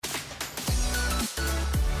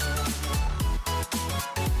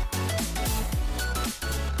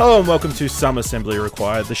Hello and welcome to Some Assembly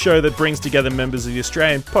Required, the show that brings together members of the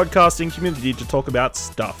Australian podcasting community to talk about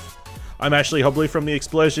stuff. I'm Ashley Hobley from the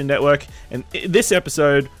Explosion Network, and in this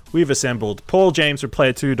episode, we've assembled Paul James from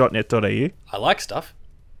player2.net.au. I like stuff.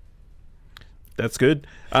 That's good.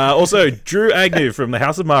 Also, Drew Agnew from the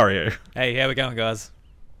House of Mario. Hey, how we going, guys?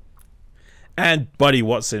 And Buddy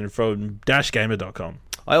Watson from dashgamer.com.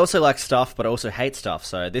 I also like stuff, but I also hate stuff,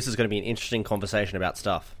 so this is going to be an interesting conversation about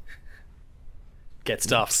stuff. Get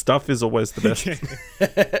stuff. Stuff is always the best.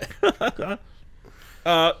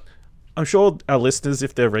 I'm sure our listeners,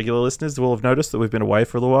 if they're regular listeners, will have noticed that we've been away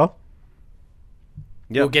for a little while.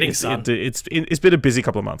 You're getting sun. It's been a busy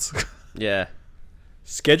couple of months. Yeah.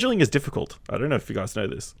 Scheduling is difficult. I don't know if you guys know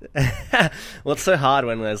this. Well, it's so hard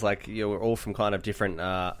when there's like, we're all from kind of different,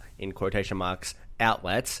 in quotation marks,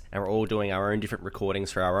 outlets, and we're all doing our own different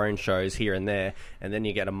recordings for our own shows here and there, and then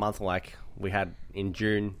you get a month like we had in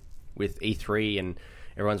June with E3, and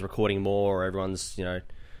everyone's recording more, or everyone's,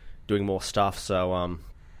 doing more stuff, so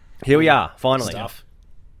here we are, finally. Stuff.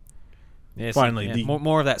 Yeah, Finally, yeah,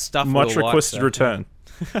 more of that stuff. Much requested return.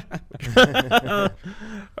 Alright,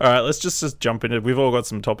 let's just jump into it. We've all got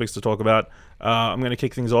some topics to talk about. I'm going to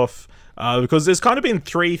kick things off because there's kind of been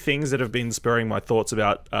three things that have been spurring my thoughts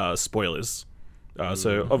about spoilers.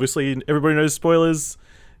 So obviously everybody knows spoilers.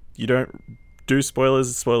 You don't do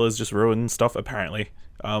spoilers. Spoilers just ruin stuff, apparently.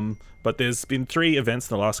 But there's been three events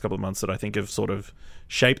in the last couple of months that I think have sort of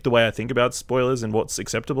shaped the way I think about spoilers and what's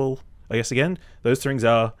acceptable. I guess, again, those things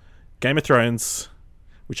are Game of Thrones,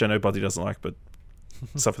 which I know Buddy doesn't like, but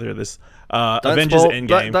suffer through this. Avengers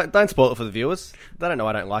Endgame. Don't spoil it for the viewers. They don't know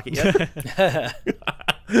I don't like it yet.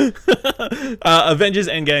 Avengers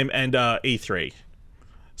Endgame and E3.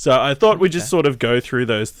 So I thought we'd just sort of go through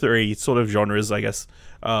those three sort of genres, I guess.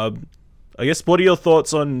 What are your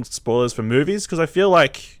thoughts on spoilers for movies? Because I feel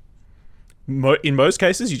like in most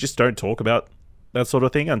cases you just don't talk about that sort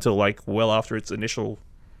of thing until like well after its initial...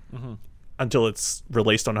 Mm-hmm. Until it's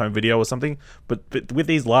released on home video or something. But with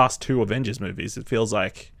these last two Avengers movies, it feels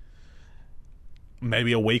like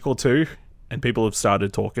maybe a week or two, and people have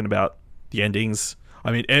started talking about the endings.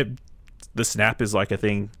 I mean, the snap is like a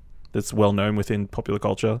thing that's well known within popular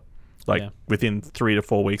culture. Within 3 to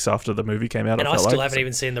 4 weeks after the movie came out. And I still haven't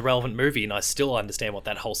even seen the relevant movie, and I still understand what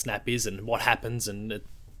that whole snap is and what happens, and it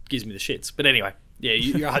gives me the shits. But anyway, yeah,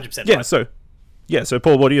 you're 100% right. So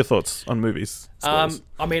Paul, what are your thoughts on movies? When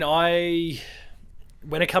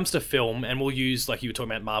it comes to film, and we'll use, like you were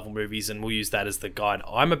talking about Marvel movies, and we'll use that as the guide,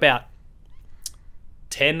 I'm about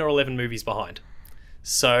 10 or 11 movies behind.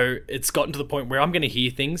 So it's gotten to the point where I'm going to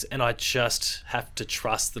hear things, and I just have to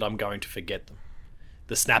trust that I'm going to forget them.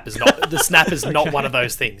 The snap is not one of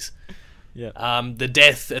those things. Yeah. The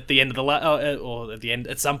death at the end of or at the end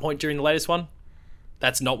at some point during the latest one,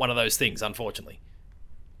 that's not one of those things, unfortunately.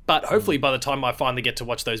 But hopefully by the time I finally get to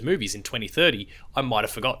watch those movies in 2030, I might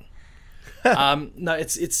have forgotten. No,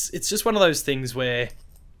 it's just one of those things where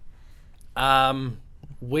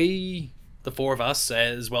we, the four of us,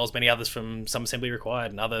 as well as many others from Some Assembly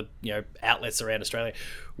Required and other outlets around Australia,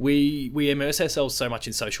 we immerse ourselves so much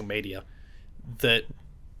in social media that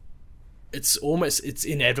it's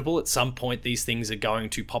inevitable at some point these things are going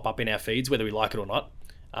to pop up in our feeds, whether we like it or not.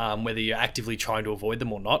 Whether you're actively trying to avoid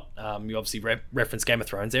them or not. You obviously referenced Game of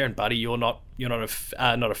Thrones there, and Buddy, you're not a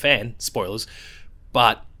fan. Spoilers,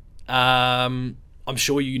 but I'm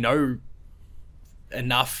sure you know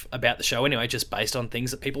enough about the show anyway, just based on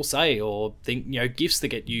things that people say or think, gifs that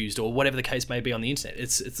get used or whatever the case may be on the internet.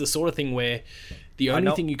 It's the sort of thing where the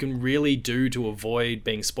only thing you can really do to avoid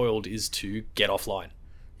being spoiled is to get offline.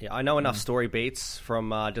 Yeah, I know enough story beats from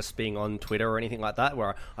just being on Twitter or anything like that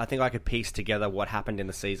where I think I could piece together what happened in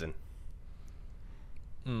the season.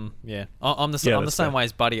 Yeah, I'm the same way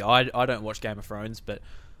as Buddy. I don't watch Game of Thrones, but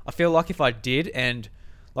I feel like if I did, and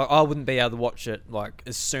like I wouldn't be able to watch it like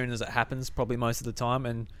as soon as it happens, probably most of the time,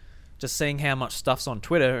 and just seeing how much stuff's on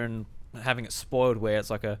Twitter and having it spoiled where it's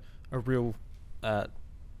like a real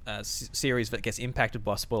series that gets impacted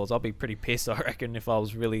by spoilers, I'll be pretty pissed, I reckon, if I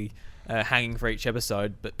was really hanging for each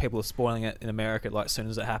episode, but people are spoiling it in America like as soon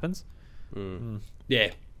as it happens. Yeah,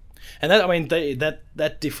 and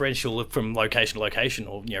that differential from location to location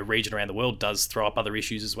or region around the world does throw up other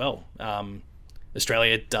issues as well.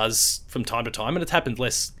 Australia does from time to time, and it's happened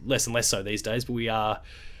less and less so these days, but we are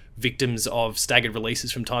victims of staggered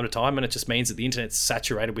releases from time to time, and it just means that the internet's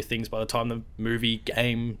saturated with things by the time the movie,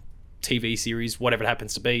 game, TV series, whatever it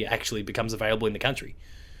happens to be, actually becomes available in the country.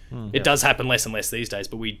 It does happen less and less these days,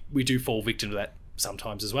 but we do fall victim to that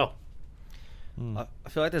sometimes as well. I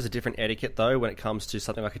feel like there's a different etiquette though when it comes to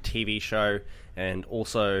something like a TV show and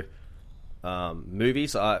also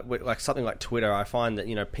movies, like something like Twitter, I find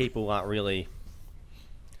that people aren't really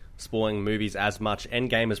spoiling movies as much.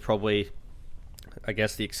 Endgame is probably, I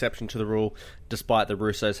guess, the exception to the rule, despite the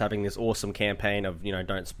Russos having this awesome campaign of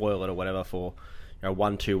don't spoil it or whatever for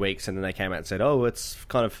 1-2 weeks, and then they came out and said, oh, it's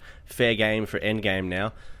kind of fair game for Endgame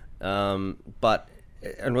now. But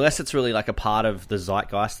unless it's really like a part of the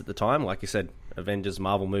zeitgeist at the time, like you said, Avengers,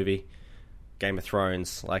 Marvel movie, Game of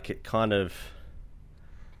Thrones, like it kind of,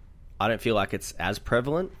 I don't feel like it's as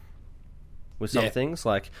prevalent with some things.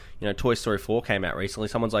 Like, Toy Story 4 came out recently.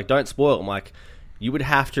 Someone's like, don't spoil it. I'm like, you would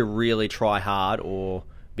have to really try hard or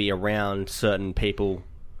be around certain people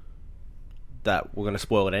that were going to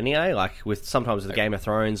spoil it anyway. Like sometimes with Game of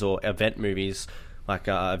Thrones or event movies like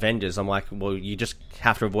Avengers, I'm like, well, you just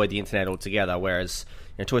have to avoid the internet altogether. Whereas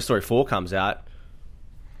Toy Story 4 comes out,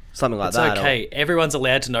 something like that. It's okay. Everyone's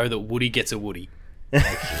allowed to know that Woody gets a Woody.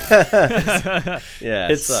 Yeah,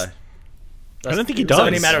 I don't think he does. It's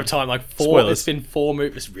only a matter of time. Like it's been 4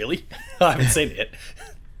 movies. Really? I haven't seen it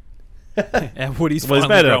yet. And Woody's well,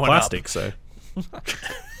 finally it's made out of growing plastic, up. so.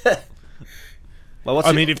 Well,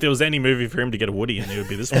 I mean, if there was any movie for him to get a Woody in, it would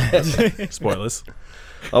be this one. Spoilers.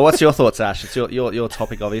 Well, what's your thoughts, Ash? It's your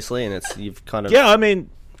topic, obviously, and you've kind of... Yeah, I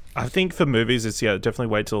mean, I think for movies, it's definitely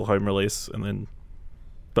wait till home release, and then...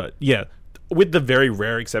 But, yeah, with the very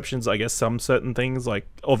rare exceptions, I guess some certain things, like,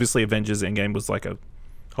 obviously Avengers Endgame was like a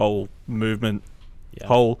whole movement,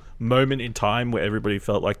 whole moment in time where everybody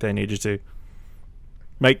felt like they needed to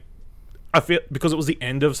make... I feel... Because it was the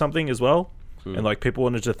end of something as well, and, like, people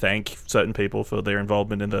wanted to thank certain people for their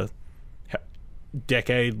involvement in the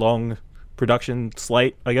decade-long production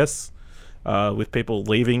slate, I guess, with people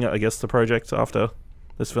leaving, I guess, the project after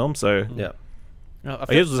this film. So, yeah, I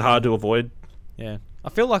guess it was hard to avoid. Yeah, I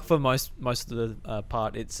feel like for most of the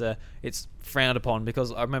part, it's frowned upon,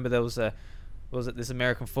 because I remember there was this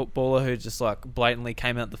American footballer who just like blatantly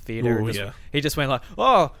came out the theater. Ooh, and he just went like,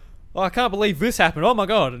 oh, I can't believe this happened. Oh my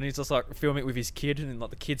god! And he's just like filming it with his kid, and like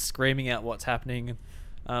the kid screaming out what's happening.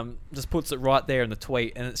 And, just puts it right there in the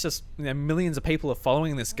tweet, and it's just millions of people are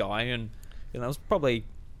following this guy, and it was probably,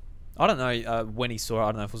 I don't know when he saw it. I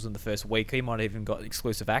don't know if it was in the first week. He might have even got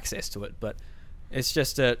exclusive access to it. But it's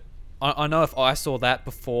just that I know if I saw that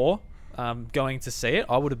before going to see it,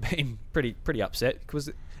 I would have been pretty upset, because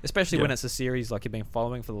especially when it's a series like you've been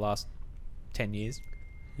following for the last 10 years.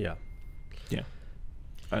 Yeah.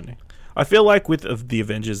 I don't know. I feel like with the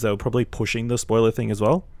Avengers, they were probably pushing the spoiler thing as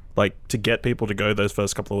well, like to get people to go those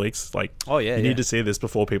first couple of weeks. Like, you need to see this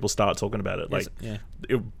before people start talking about it. Like,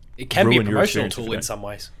 it can be a promotional tool in some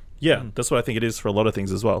ways. Yeah, that's what I think it is for a lot of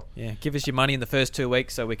things as well. Yeah, give us your money in the first 2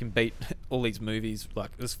 weeks so we can beat all these movies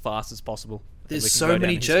like as fast as possible. There's so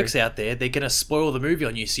many jerks out there. They're going to spoil the movie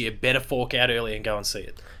on you, so you better fork out early and go and see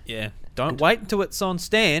it. Yeah, don't wait until it's on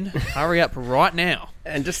Stan. Hurry up right now.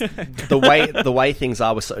 And just the way things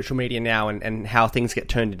are with social media now, and how things get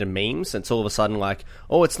turned into memes. It's all of a sudden like,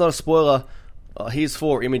 oh, it's not a spoiler. Here's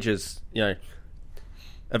 4 images.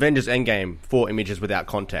 Avengers Endgame, 4 images without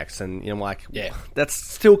context, and I'm like, that's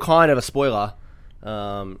still kind of a spoiler,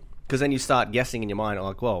 because then you start guessing in your mind,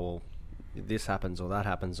 like, well, this happens or that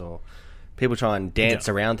happens, or people try and dance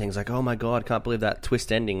around things, like, oh my god, can't believe that twist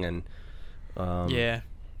ending, and all that kind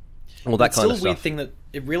of stuff. It's still a weird thing that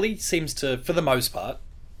it really seems to, for the most part,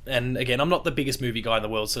 and again, I'm not the biggest movie guy in the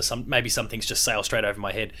world, so maybe some things just sail straight over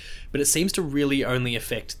my head, but it seems to really only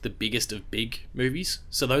affect the biggest of big movies.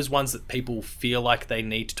 So those ones that people feel like they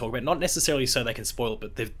need to talk about, not necessarily so they can spoil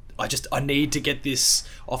it, but I need to get this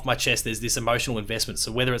off my chest. There's this emotional investment.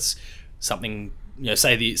 So whether it's something,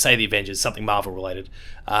 say the Avengers, something Marvel related,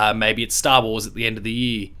 maybe it's Star Wars at the end of the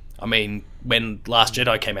year. I mean, when Last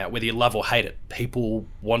Jedi came out, whether you love or hate it, people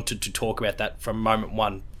wanted to talk about that from moment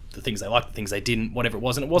one. The things they liked, the things they didn't, whatever it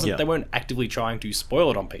was. And it wasn't, they weren't actively trying to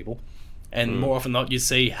spoil it on people. And more often than not, you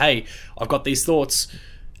see, hey, I've got these thoughts,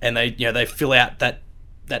 and they fill out that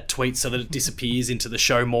tweet so that it disappears into the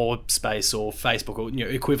show more space or Facebook or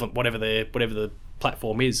equivalent, whatever the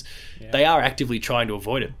platform is. Yeah. They are actively trying to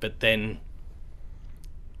avoid it, but then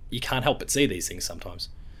you can't help but see these things sometimes.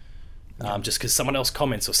 Just because someone else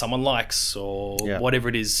comments or someone likes or whatever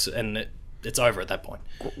it is, and it's over at that point.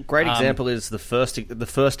 Great example is the first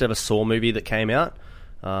ever Saw movie that came out.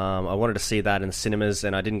 I wanted to see that in the cinemas,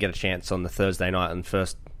 and I didn't get a chance on the Thursday night and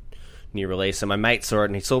first new release. And my mate saw it,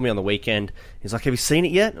 and he saw me on the weekend. He's like, "Have you seen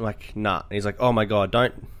it yet?" I'm like, "Nah." And he's like, "Oh my god,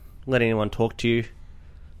 don't let anyone talk to you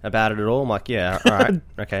about it at all." I'm like, "Yeah, all right,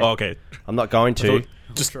 okay." Okay. I'm not going to.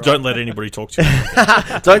 Just don't let anybody talk to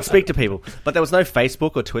you. Don't speak to people. But there was no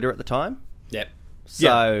Facebook or Twitter at the time. Yep.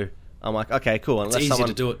 So I'm like, okay, cool. Unless it's easy someone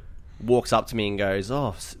to do it. Walks up to me and goes,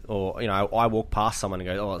 oh, or I walk past someone and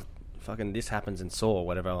goes, oh, fucking this happens in Saw or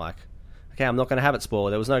whatever, like, okay, I'm not going to have it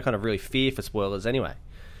spoiled. There was no kind of really fear for spoilers anyway.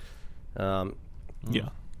 Yeah.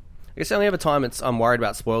 I guess the only other time I'm worried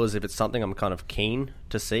about spoilers if it's something I'm kind of keen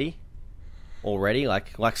to see already,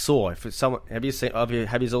 like Saw. If it's someone, have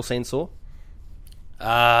you all seen Saw?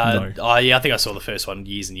 No. Oh yeah, I think I saw the first one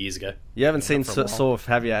years and years ago. You haven't seen Saw,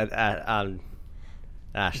 have you? Ash,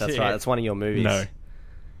 that's right. That's one of your movies. No.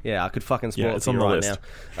 Yeah, I could fucking spoil it on for you the right list.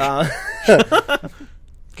 now.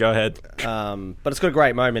 Go ahead. But it's got a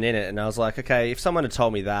great moment in it, and I was like, okay, if someone had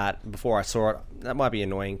told me that before I saw it, that might be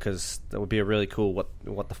annoying because that would be a really cool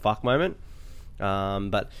what the fuck moment.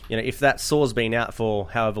 But if that Saw's been out for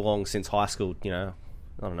however long since high school, I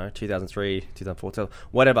don't know, 2003, 2004,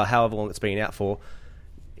 whatever, however long it's been out for.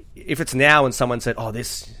 If it's now and someone said, "Oh,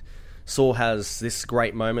 this Saw has this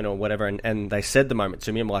great moment" or whatever, and they said the moment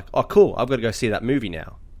to me, I'm like, "Oh, cool! I've got to go see that movie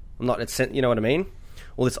now." I'm not, you know what I mean?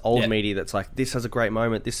 All this old media that's like, "This has a great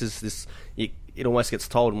moment." It almost gets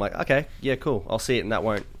told. I'm like, "Okay, yeah, cool. I'll see it," and that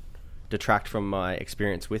won't detract from my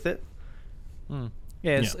experience with it. Yeah,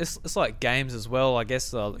 it's like games as well. I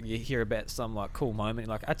guess you hear about some like cool moment,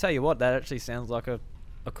 like, I tell you what, that actually sounds like a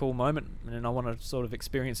cool moment, and I want to sort of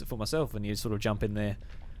experience it for myself. And you sort of jump in there.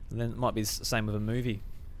 And then it might be the same with a movie,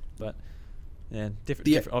 but yeah,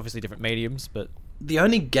 different, obviously different mediums. But the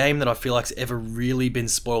only game that I feel like's ever really been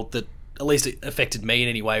spoiled that at least it affected me in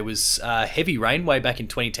any way was Heavy Rain way back in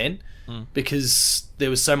 2010, because there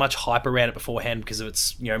was so much hype around it beforehand because of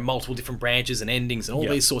its multiple different branches and endings and all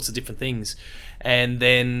these sorts of different things, and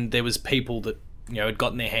then there was people that had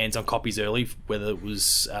gotten their hands on copies early, whether it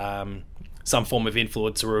was some form of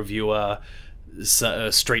influencer, reviewer,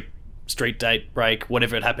 street date break,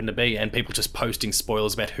 whatever it happened to be, and people just posting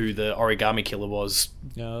spoilers about who the origami killer was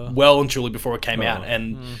well and truly before it came out,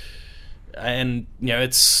 and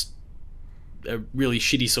it's a really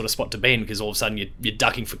shitty sort of spot to be in because all of a sudden you're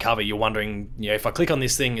ducking for cover. You're wondering, if I click on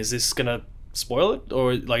this thing, is this gonna spoil it,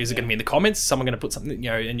 or like is it gonna be in the comments? Someone gonna put something,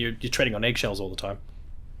 and you're treading on eggshells all the time.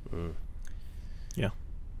 Yeah.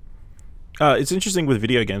 It's interesting with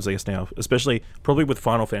video games, I guess, now, especially probably with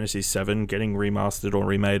Final Fantasy VII getting remastered or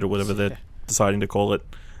remade or whatever they're deciding to call it,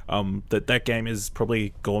 that game is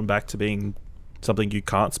probably gone back to being something you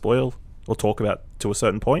can't spoil or talk about to a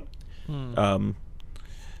certain point.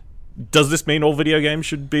 Does this mean all video games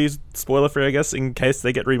should be spoiler-free, I guess, in case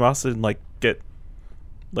they get remastered and,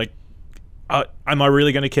 am I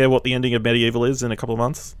really going to care what the ending of Medieval is in a couple of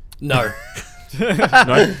months? No.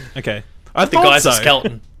 No? Okay. I the guy's a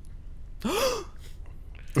skeleton.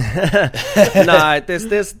 No,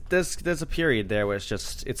 there's a period there where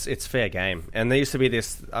it's fair game, and there used to be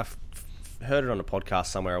this. I've heard it on a podcast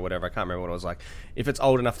somewhere or whatever. I can't remember what it was like. If it's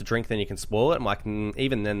old enough to drink, then you can spoil it. I'm like,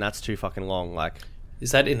 even then, that's too fucking long. Like,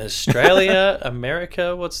 is that in Australia,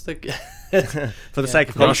 America? What's the? For the sake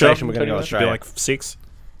of conversation, we're going to go Australia. Be like 6.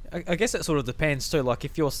 I guess it sort of depends too. Like,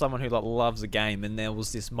 if you're someone who loves a game and there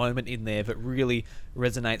was this moment in there that really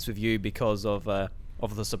resonates with you because of the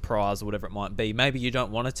surprise or whatever it might be, maybe you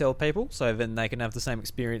don't want to tell people, so then they can have the same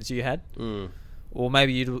experience you had. Or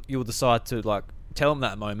maybe you'll decide to tell them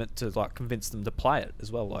that moment to convince them to play it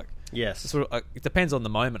as well. Yes, it depends on the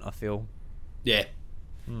moment, I feel. Yeah.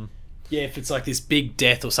 Yeah, if it's like this big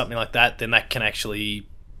death or something like that, then that can actually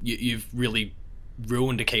you've really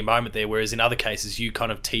ruined a key moment there, whereas in other cases you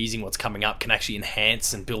kind of teasing what's coming up can actually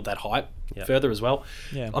enhance and build that hype further as well.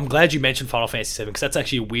 I'm glad you mentioned Final Fantasy VII because that's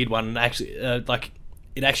actually a weird one, and actually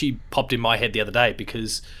it actually popped in my head the other day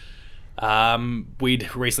because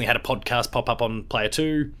we'd recently had a podcast pop up on Player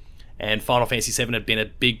 2 and Final Fantasy VII had been a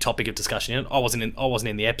big topic of discussion. I wasn't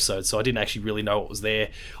in the episode, so I didn't actually really know what was there.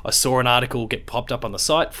 I saw an article get popped up on the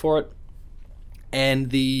site for it,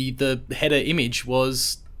 and the header image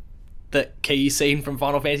was the key scene from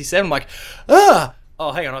Final Fantasy VII. I'm like, oh,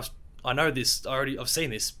 hang on, I know this. I've seen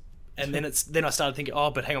this, and then I started thinking,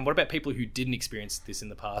 but hang on, what about people who didn't experience this in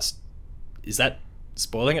the past? Is that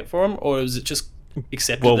spoiling it for them, or is it just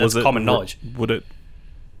accepted that's common knowledge?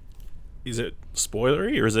 Is it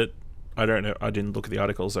spoilery, or is it? I don't know. I didn't look at the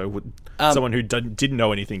article, so would someone who didn't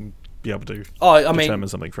know anything be able to determine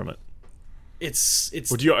something from it? It's.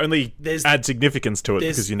 Would you only add significance to it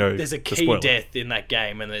because there's a key death in that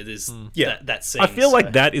game, and there's that scene. I feel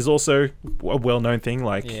like that is also a well-known thing,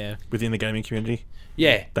 within the gaming community.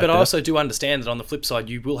 Yeah, but I also do understand that on the flip side,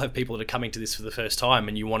 you will have people that are coming to this for the first time,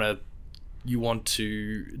 and you want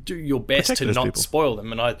to do your best Protect to those not people. spoil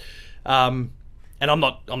them. And I'm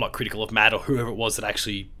not critical of Matt or whoever it was that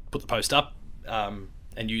actually put the post up and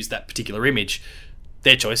used that particular image.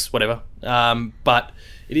 Their choice, whatever. But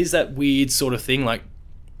it is that weird sort of thing. Like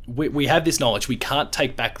we have this knowledge, we can't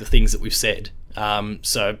take back the things that we've said.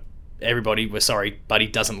 So everybody, we're sorry, Buddy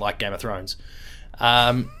doesn't like Game of Thrones.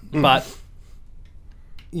 But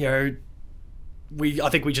I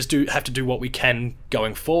think we just have to do what we can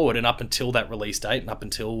going forward, and up until that release date, and up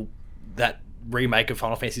until that remake of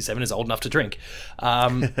Final Fantasy VII is old enough to drink,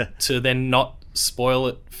 to then not spoil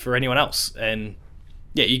it for anyone else. And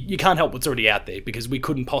yeah, you can't help what's already out there, because we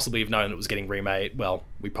couldn't possibly have known it was getting remade. Well,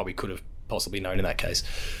 we probably could have possibly known in that case.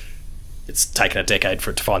 It's taken a decade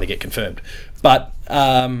for it to finally get confirmed. But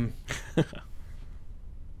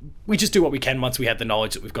we just do what we can once we have the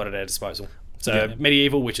knowledge that we've got at our disposal. So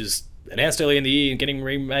Medieval, which is announced early in the year and getting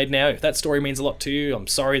remade now, if that story means a lot to you, I'm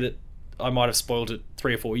sorry that I might have spoiled it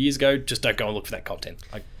 3 or 4 years ago. Just don't go and look for that content.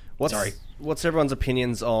 What's everyone's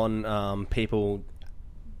opinions on people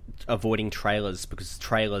avoiding trailers because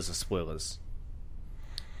trailers are spoilers?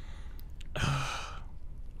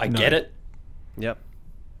 I get it. Yep.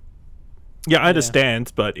 Yeah, I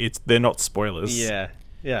understand, but they're not spoilers. Yeah.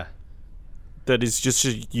 That is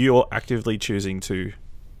just you're actively choosing to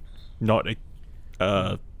not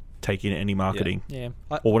take in any marketing. Yeah.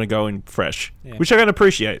 Or want to go in fresh, which I can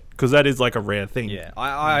appreciate, because that is like a rare thing. Yeah,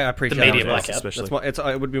 I appreciate the media that, blackout, especially.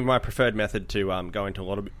 It would be my preferred method to go into a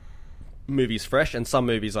lot of movies fresh, and some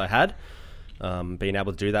movies I had being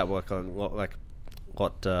able to do that, like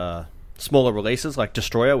smaller releases, like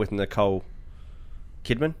Destroyer with Nicole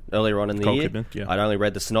Kidman earlier on in the year. I'd only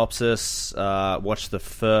read the synopsis, watched the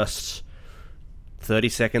first 30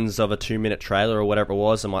 seconds of a 2-minute trailer or whatever it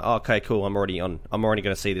was. I'm like, oh, okay, cool. I'm already going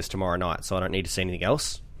to see this tomorrow night, so I don't need to see anything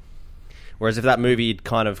else. Whereas if that movie had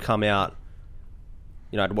kind of come out,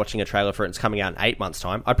 I'd watching a trailer for it, and it's coming out in 8 months'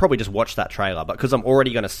 time, I'd probably just watch that trailer. But because I'm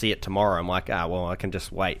already going to see it tomorrow, I'm like, well, I can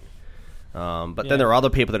just wait. But then there are other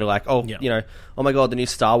people that are like, oh my god, the new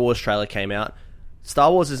Star Wars trailer came out.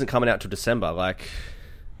 Star Wars isn't coming out till December. Like,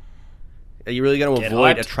 are you really going to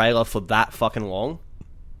avoid a trailer for that fucking long?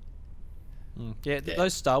 Yeah,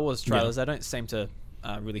 those Star Wars trailers, they don't seem to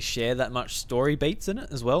really share that much story beats in it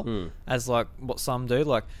as well as like what some do.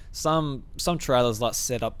 Like some trailers like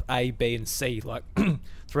set up A, B, and C. Like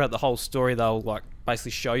throughout the whole story, they'll like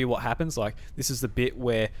basically show you what happens. Like this is the bit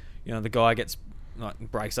where the guy gets like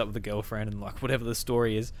breaks up with the girlfriend and like whatever the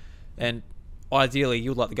story is. And ideally,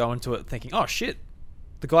 you'd like to go into it thinking, oh shit,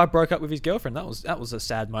 the guy broke up with his girlfriend. That was a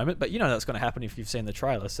sad moment. But that's going to happen if you've seen the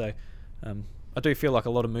trailer. So I do feel like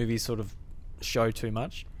a lot of movies sort of show too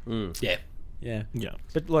much. Yeah.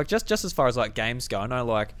 But like just as far as like games go, I know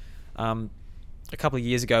like a couple of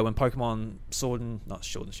years ago when Pokemon Sword and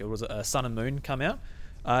Shield, was it Sun and Moon come out,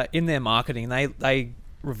 in their marketing they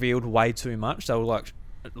revealed way too much. They were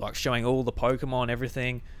like showing all the Pokemon,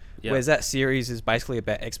 everything. Whereas that series is basically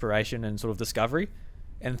about exploration and sort of discovery.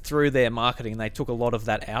 And through their marketing, they took a lot of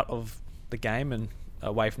that out of the game and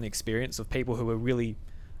away from the experience of people who were really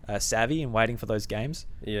savvy and waiting for those games.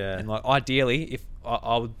 Yeah. And like ideally, if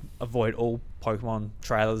I would avoid all Pokemon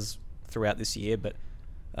trailers throughout this year, but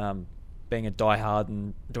being a diehard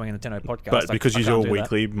and doing a Nintendo podcast, but because you do a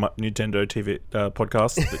weekly Nintendo TV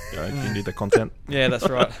podcast, you need the content. Yeah, that's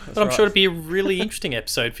right. But I'm sure it'd be a really interesting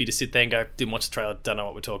episode for you to sit there and go, didn't watch the trailer, don't know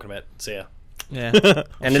what we're talking about. See ya. Yeah.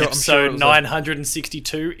 And it's episode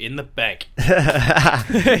 962 in the bank.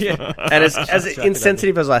 Yeah. And as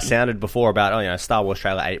insensitive as I sounded before about Star Wars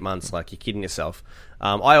trailer 8 months, like you're kidding yourself.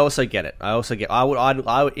 I also get it. I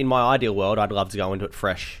would in my ideal world, I'd love to go into it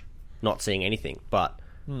fresh, not seeing anything. But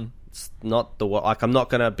it's not I'm not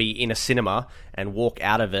gonna be in a cinema and walk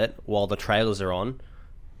out of it while the trailers are on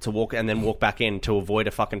and then walk back in to avoid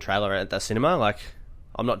a fucking trailer at the cinema. Like,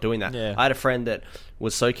 I'm not doing that. Yeah. I had a friend that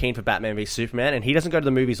was so keen for Batman v Superman, and he doesn't go to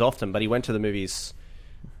the movies often, but he went to the movies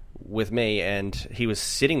with me, and he was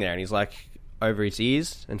sitting there, and he's like over his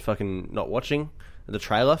ears and fucking not watching the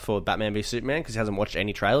trailer for Batman v Superman because he hasn't watched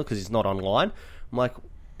any trailer because he's not online. I'm like,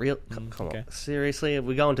 come on, seriously? Are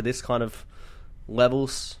we going to this kind of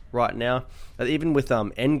levels right now? Even with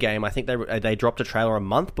Endgame, I think they dropped a trailer a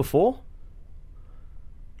month before.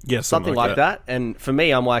 Yeah, something like that. And for me,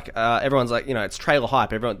 I'm like, everyone's like, it's trailer hype.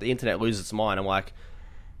 The internet loses its mind. I'm like,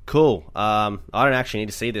 cool. I don't actually need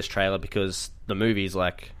to see this trailer because the movie's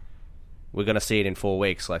like, we're going to see it in 4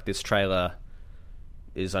 weeks. Like, this trailer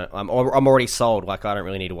is, I'm already sold. Like, I don't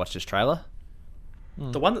really need to watch this trailer.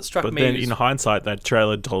 The one that struck me... But then, in hindsight, that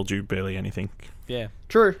trailer told you barely anything. Yeah.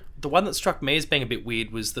 True. The one that struck me as being a bit weird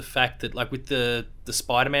was the fact that, like, with the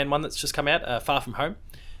Spider-Man one that's just come out, Far From Home,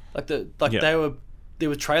 there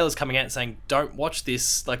were trailers coming out saying, "Don't watch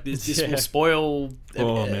this. Like this will spoil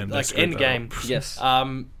Endgame." Yes.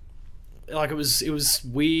 Like it was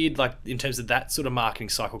weird. Like in terms of that sort of marketing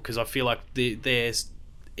cycle, because I feel like there's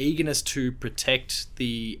eagerness to protect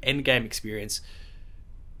the Endgame experience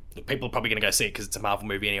people are probably going to go see it because it's a Marvel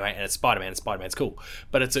movie anyway, and it's Spider-Man, and Spider-Man's cool.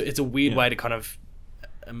 But it's a weird way to kind of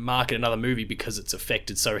market another movie because it's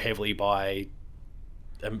affected so heavily by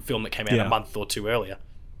a film that came out a month or two earlier.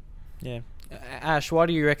 Yeah. Ash, why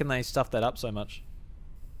do you reckon they stuffed that up so much?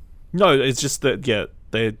 No, it's just that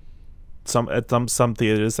they some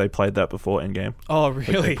theaters they played that before Endgame. Oh, Like,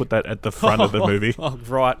 really? they put that at the front of the movie. Oh,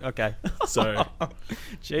 right. Okay. So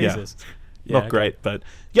Jesus. Not great, but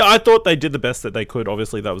I thought they did the best that they could.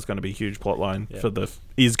 Obviously, that was going to be a huge plot line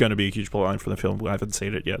is going to be a huge plot line for the film. I haven't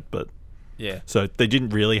seen it yet, but so they didn't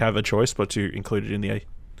really have a choice but to include it in the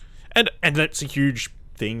and that's a huge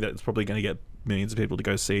thing that's probably going to get millions of people to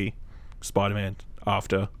go see Spider-Man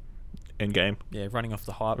after Endgame. Yeah, running off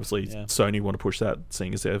the hype. Obviously, Sony want to push that,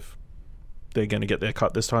 seeing as they're going to get their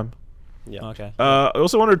cut this time. Yeah. Okay. I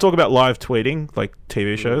also wanted to talk about live tweeting, like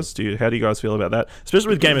TV shows. How do you guys feel about that? Especially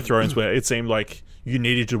with Game of Thrones, where it seemed like you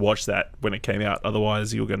needed to watch that when it came out.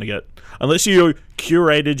 Otherwise, you were going to get... Unless you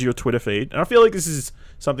curated your Twitter feed. And I feel like this is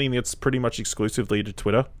something that's pretty much exclusively to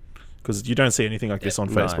Twitter. Because you don't see anything like this on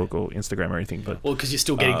Facebook or Instagram or anything. But well, because you're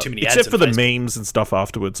still getting too many ads. Except for the Facebook. memes and stuff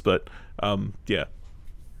afterwards. But, yeah.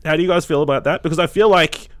 How do you guys feel about that? Because I feel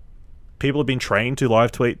like people have been trained to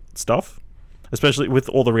live tweet stuff. Especially with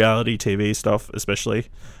all the reality TV stuff, especially,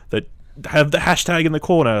 that have the hashtag in the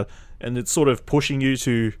corner, and it's sort of pushing you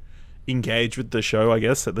to engage with the show, I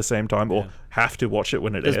guess, at the same time, or have to watch it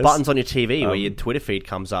when it airs. There's buttons on your TV where your Twitter feed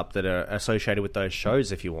comes up that are associated with those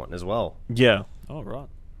shows if you want as well. Yeah. Oh, right.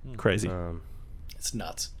 Crazy. It's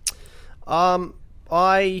nuts.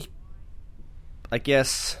 I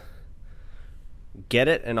guess get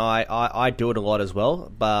it, and I do it a lot as well,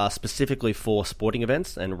 but specifically for sporting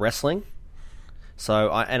events and wrestling.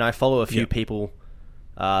 So I follow a few people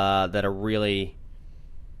that are really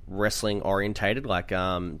wrestling orientated, like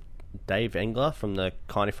Dave Engler from the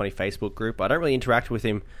Kind of Funny Facebook group. I don't really interact with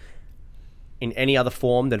him in any other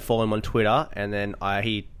form than follow him on Twitter, and then when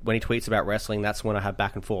he tweets about wrestling, that's when I have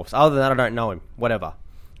back and forths. Other than that, I don't know him. Whatever.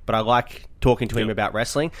 But I like talking to him about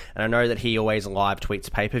wrestling, and I know that he always live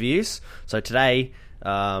tweets pay-per-views. So today,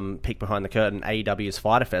 peek behind the curtain, AEW's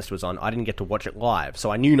Fighter Fest was on. I didn't get to watch it live,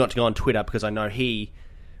 so I knew not to go on Twitter because I know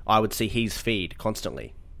I would see his feed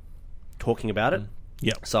constantly talking about it.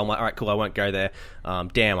 Yeah. So I'm like, all right, cool, I won't go there.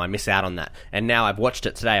 Damn, I miss out on that. And now I've watched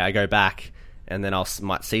it today. I go back, and then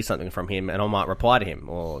might see something from him, and I might reply to him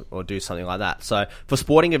or do something like that. So for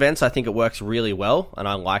sporting events, I think it works really well, and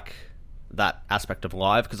I like that aspect of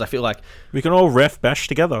live because I feel like we can all ref bash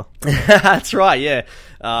together. That's right, yeah.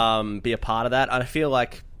 Be a part of that. And I feel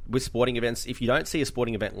like with sporting events, if you don't see a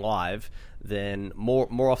sporting event live, then more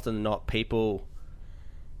often than not, people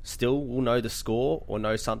still will know the score or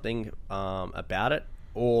know something about it,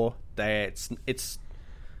 or it's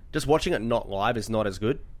just watching it not live is not as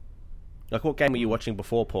good. Like, what game were you watching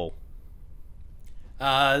before, Paul?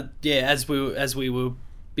 As we were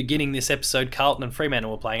beginning this episode, Carlton and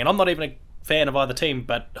Fremantle were playing, and I'm not even a fan of either team,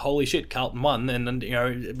 but holy shit, Carlton won, and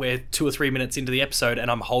we're 2 or 3 minutes into the episode, and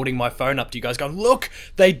I'm holding my phone up to you guys going, look,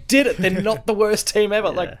 they did it, they're not the worst team ever.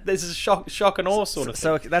 Like, this is shock and awe sort of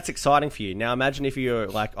thing. So that's exciting for you. Now imagine if you're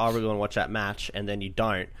like, I really want to watch that match, and then you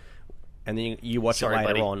don't, and then you watch it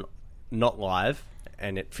later on, not live,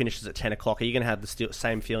 and it finishes at 10 o'clock. Are you going to have the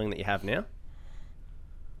same feeling that you have now?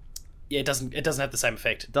 Yeah, it doesn't have the same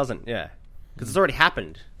effect. It doesn't, yeah. Because it's already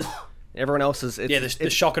happened. Everyone else is... the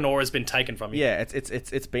shock and awe has been taken from you. Yeah,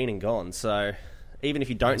 it's been and gone. So even if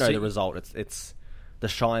you don't know the result, it's the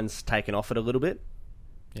shine's taken off it a little bit.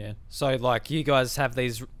 Yeah. So, like, you guys have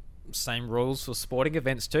these same rules for sporting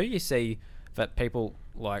events too? You see that people,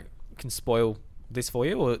 like, can spoil this for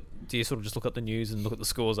you? Or do you sort of just look at the news and look at the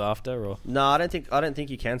scores after? Or No, I don't think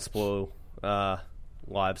you can spoil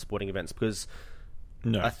live sporting events because...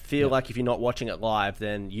 No. I feel like if you're not watching it live,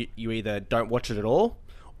 then you either don't watch it at all,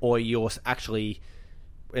 or you're actually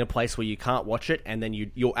in a place where you can't watch it, and then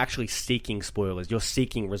you're actually seeking spoilers. You're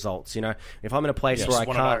seeking results. You know, if I'm in a place where I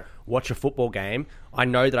can't watch a football game, I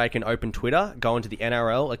know that I can open Twitter, go into the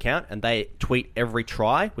NRL account, and they tweet every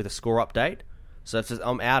try with a score update. So if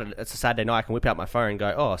I'm out, it's a Saturday night, I can whip out my phone and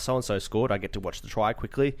go, oh, so-and-so scored. I get to watch the try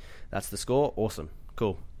quickly. That's the score. Awesome.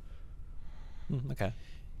 Cool. Okay.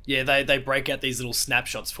 Yeah, they break out these little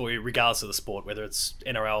snapshots for you, regardless of the sport, whether it's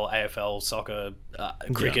NRL, AFL, soccer,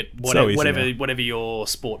 cricket, whatever your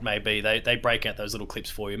sport may be. They break out those little clips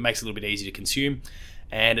for you. It makes it a little bit easier to consume,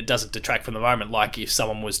 and it doesn't detract from the moment. Like if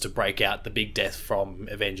someone was to break out the big death from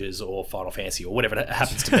Avengers or Final Fantasy or whatever it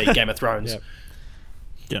happens to be, Game of Thrones.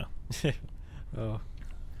 Yeah. Oh.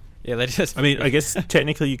 Yeah, they just... I mean, I guess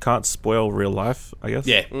technically you can't spoil real life, I guess.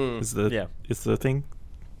 Yeah. Is the thing.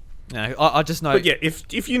 No, I just know. But yeah,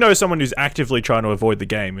 if you know someone who's actively trying to avoid the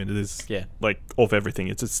game and it is Yeah. like off everything,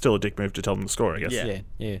 it's still a dick move to tell them the score, I guess.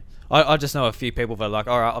 Yeah. I just know a few people that are like,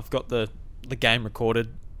 all right, I've got the game recorded.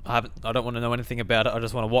 I don't want to know anything about it. I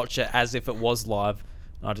just want to watch it as if it was live.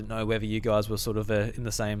 I didn't know whether you guys were sort of on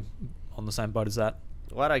the same boat as that.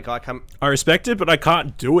 Why don't a guy come? I respect it, but I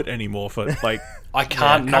can't do it anymore. For like, I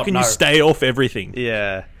can't. how can you stay off everything?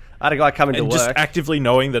 Yeah, I had a guy come into And work. just actively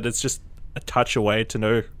knowing that it's just a touch away to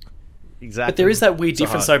know. Exactly. But there is that weird So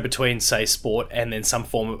difference hard. know between, say, sport and then some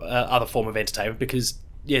form of other form of entertainment. Because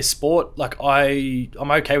sport, like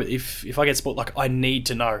I'm okay with if I get sport, like I need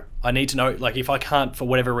to know. Like if I can't for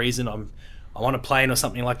whatever reason, I'm on a plane or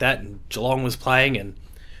something like that, and Geelong was playing, and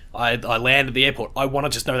I land at the airport. I want to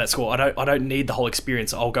just know that score. I don't need the whole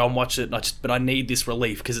experience. I'll go and watch it, but I need this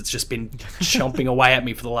relief because it's just been chomping away at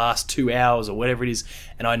me for the last 2 hours or whatever it is,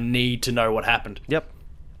 and I need to know what happened. Yep.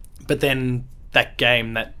 But then that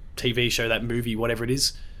game, that TV show, that movie, whatever it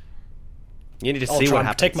is, You need to I'll see try what and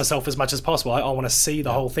happens. protect myself as much as possible. I want to see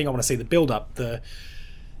the whole thing. I want to see the build-up,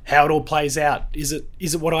 how it all plays out. Is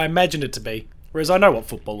it what I imagined it to be? Whereas I know what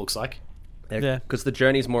football looks like. Yeah. Because the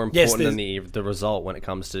journey is more Yes, important than the result when it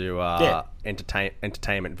comes to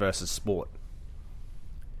entertainment versus sport.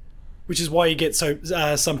 Which is why you get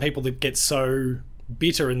some people that get so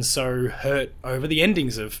bitter and so hurt over the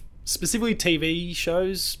endings of specifically TV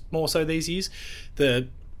shows, more so these years. The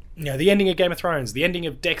ending of Game of Thrones, the ending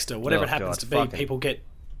of Dexter, whatever Oh, it happens God, to be, fucking-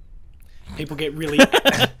 people get really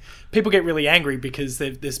people get really angry because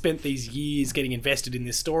they've spent these years getting invested in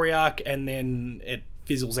this story arc, and then it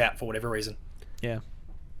fizzles out for whatever reason. Yeah,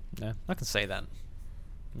 I can see that.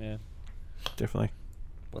 Yeah, Definitely.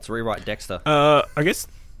 Let's rewrite Dexter. I guess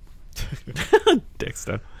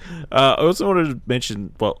Dexter. I also wanted to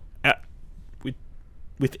mention,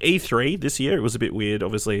 with E3 this year, it was a bit weird,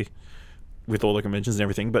 obviously, with all the conventions and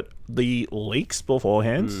everything, but the leaks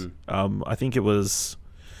beforehand, I think it was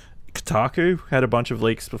Kotaku had a bunch of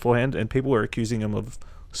leaks beforehand, and people were accusing them of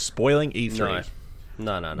spoiling E3.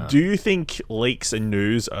 No. Do you think leaks and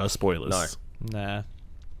news are spoilers? No. nah.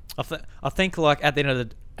 I think like at the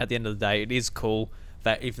end of the day, it is cool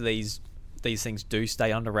that if these things do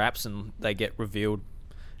stay under wraps and they get revealed,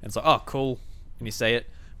 and it's like, oh, cool, and you see it,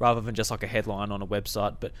 rather than just like a headline on a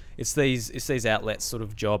website. But it's these outlets' sort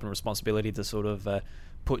of job and responsibility to sort of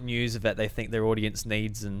put news that they think their audience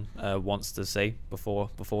needs and wants to see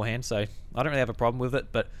beforehand. So I don't really have a problem with it.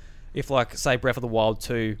 But if, like, say Breath of the Wild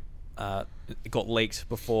 2 it got leaked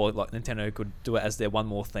before like Nintendo could do it as their one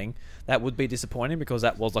more thing, that would be disappointing because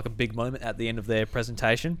that was like a big moment at the end of their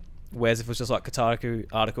presentation. Whereas if it was just like Kotaku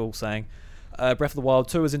article saying Breath of the Wild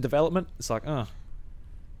 2 is in development, it's like, oh,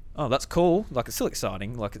 that's cool. Like, it's still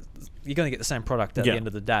exciting. Like, you're going to get the same product at the end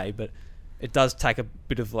of the day, but it does take a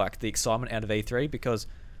bit of like the excitement out of E3 because,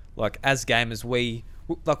 like, as gamers, we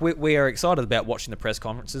are excited about watching the press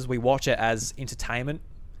conferences. We watch it as entertainment,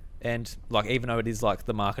 and like even though it is like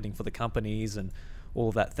the marketing for the companies and all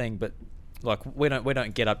of that thing, but like we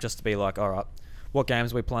don't get up just to be like, all right, what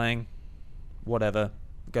games are we playing? Whatever,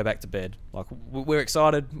 go back to bed. Like, we're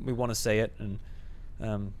excited. We want to see it, and I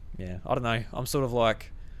don't know. I'm sort of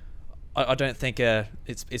like, I don't think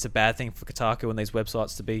it's a bad thing for Kotaku and these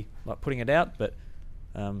websites to be like putting it out, but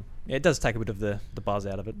it does take a bit of the buzz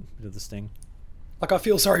out of it, a bit of the sting. Like, I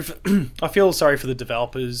feel sorry for the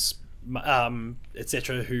developers,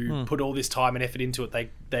 etc., who put all this time and effort into it.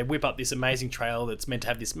 They whip up this amazing trailer that's meant to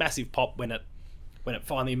have this massive pop when it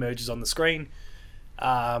finally emerges on the screen.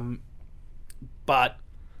 But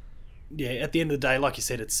yeah, at the end of the day, like you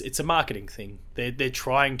said, it's a marketing thing. They're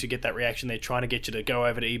trying to get that reaction. They're trying to get you to go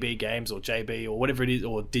over to EB Games or JB or whatever it is,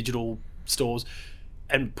 or digital stores,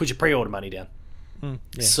 and put your pre-order money down.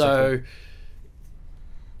 So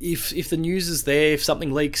if the news is there, if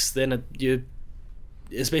something leaks, then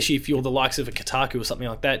especially if you're the likes of a Kotaku or something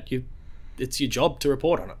like that, it's your job to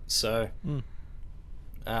report on it. So,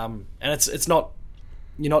 and it's not,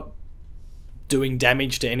 you're not doing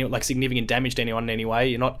damage to anyone, like significant damage to anyone in any way.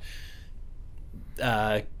 You're not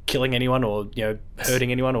killing anyone or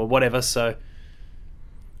hurting anyone or whatever. So,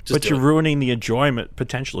 but you're ruining the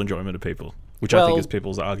potential enjoyment of people, which I think is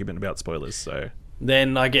people's argument about spoilers. So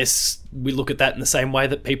then I guess we look at that in the same way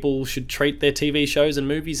that people should treat their TV shows and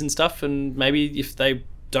movies and stuff. And maybe if they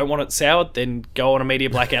don't want it soured, then go on a media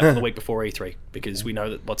blackout for the week before E3, because we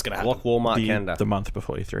know that what's going to happen. Lock Walmart Canada. The month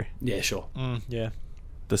before E3. Yeah, sure.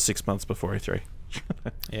 The 6 months before E3.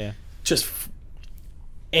 Yeah. Just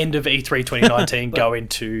end of E3 2019, go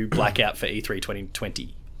into blackout for E3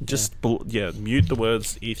 2020. Just mute the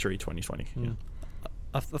words E3 2020. Yeah.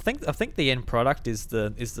 I think the end product is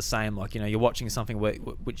the same. Like, you're watching something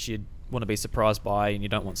which want to be surprised by and you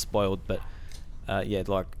don't want spoiled. But yeah,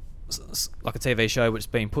 like a TV show which is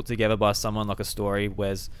being put together by someone, like a story,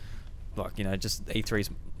 whereas like, you know, just E3's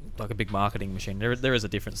like a big marketing machine. There is a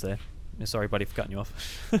difference there. Sorry, buddy, for cutting you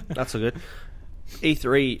off. That's all good.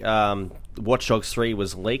 E3, Watch Dogs 3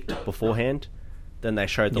 was leaked beforehand. Then they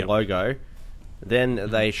showed the logo. Then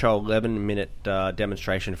they show 11-minute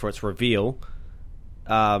demonstration for its reveal.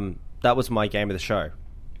 That was my game of the show.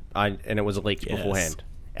 And it was leaked beforehand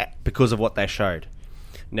because of what they showed.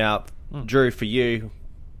 Now, Drew, for you,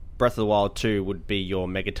 Breath of the Wild 2 would be your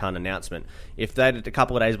Megaton announcement. If they had a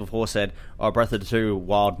couple of days before said, oh, Breath of the 2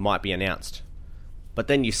 Wild might be announced, but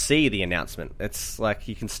then you see the announcement, it's like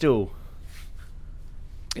you can still...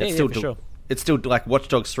 sure. It's still like Watch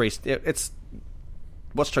Dogs 3.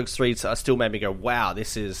 Watch Dogs 3 still made me go, wow,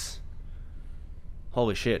 this is...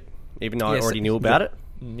 Holy shit. Even though I already knew about it.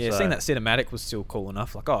 Yeah, seeing that cinematic was still cool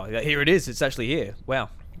enough. Like, oh, here it is. It's actually here. Wow.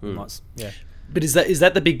 Nice. Yeah. But is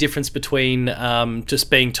that the big difference between just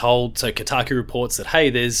being told, so Kotaku reports that, hey,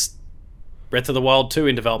 there's Breath of the Wild 2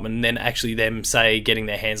 in development, and then actually them, say, getting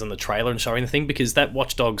their hands on the trailer and showing the thing? Because that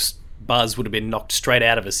Watch Dogs buzz would have been knocked straight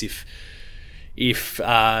out of us if it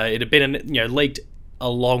had been leaked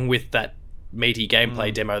along with that meaty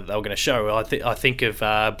gameplay demo that they were going to show. I think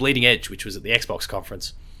of Bleeding Edge, which was at the Xbox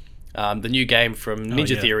conference, the new game from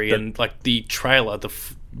Ninja Theory, and like the trailer,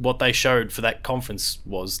 what they showed for that conference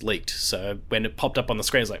was leaked. So when it popped up on the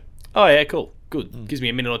screen, it's like, oh yeah, cool, good. Gives me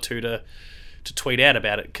a minute or two to tweet out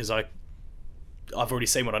about it because I've already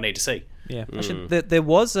seen what I need to see. Yeah, actually, there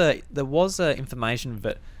was information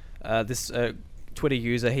that this Twitter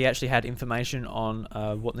user, he actually had information on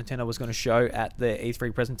what Nintendo was going to show at the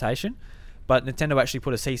E3 presentation, but Nintendo actually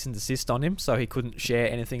put a cease and desist on him, so he couldn't share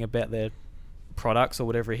anything about their products or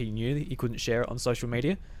whatever he knew. He couldn't share it on social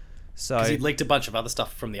media. So because he leaked a bunch of other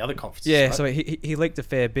stuff from the other conferences. Yeah, right? so he leaked a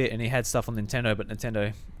fair bit, and he had stuff on Nintendo, but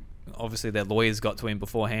Nintendo, obviously their lawyers got to him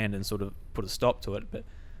beforehand and sort of put a stop to it. But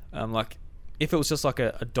like, if it was just like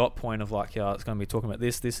a dot point of like, yeah, it's going to be talking about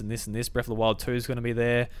this, and this, and this. Breath of the Wild 2 is going to be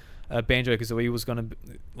there. Banjo-Kazooie was going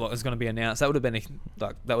to be announced. That would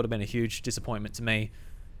have been a huge disappointment to me.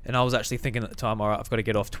 And I was actually thinking at the time, all right, I've got to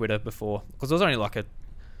get off Twitter before, because it was only like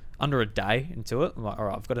under a day into it. I'm like, all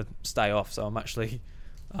right, I've got to stay off. So I'm actually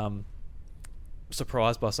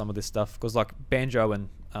surprised by some of this stuff, because like Banjo and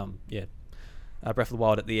Breath of the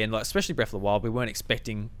Wild at the end, like especially Breath of the Wild, we weren't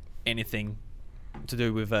expecting anything to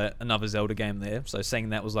do with another Zelda game there. So seeing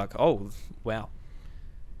that was like, oh wow,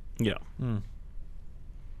 yeah,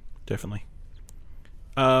 definitely.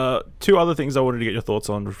 Two other things I wanted to get your thoughts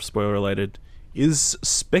on, spoiler related. Is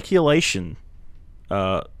speculation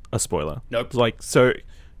a spoiler? Nope. Like, so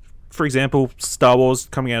for example, Star Wars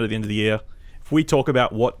coming out at the end of the year, if we talk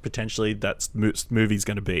about what potentially that movie's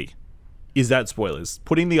going to be, is that spoilers?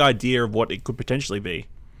 Putting the idea of what it could potentially be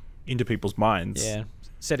into people's minds. Yeah.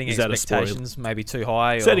 Setting is expectations maybe too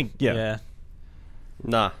high. Yeah.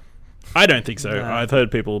 Nah. I don't think so. Nah. I've heard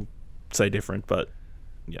people say different, but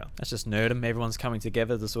yeah. That's just nerdom. Everyone's coming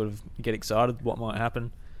together to sort of get excited what might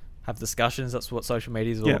happen. Have discussions. That's what social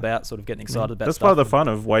media is all about, sort of getting excited about That's stuff. part of the fun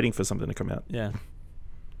of waiting for something to come out. Yeah.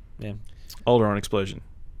 Yeah. Alderon Explosion.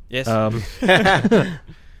 Yes.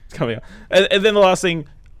 It's coming out. And then the last thing,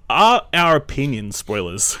 are our opinions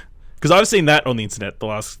spoilers? Because I've seen that on the internet the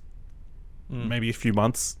last maybe a few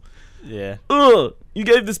months. Yeah. Ugh, you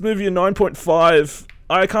gave this movie a 9.5.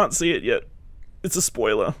 I can't see it yet. It's a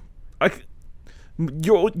spoiler.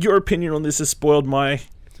 Your opinion on this has spoiled my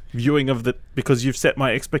viewing of the, because you've set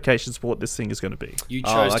my expectations for what this thing is going to be. You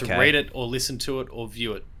chose to read it or listen to it or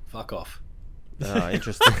view it. Fuck off. Oh,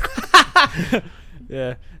 interesting.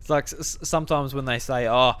 Yeah. It's like sometimes when they say,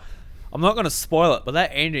 oh, I'm not going to spoil it, but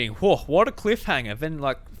that ending, whoa, what a cliffhanger. Then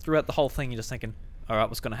like throughout the whole thing, you're just thinking, all right,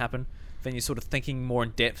 what's going to happen? Then you're sort of thinking more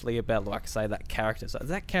in depthly about, like, say, that character. So is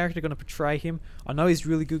that character going to portray him? I know he's a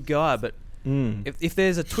really good guy, but if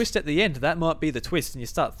there's a twist at the end, that might be the twist, and you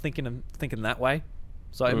start thinking that way.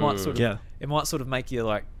 So it might sort of make you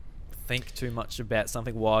like think too much about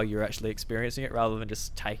something while you're actually experiencing it, rather than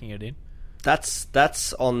just taking it in.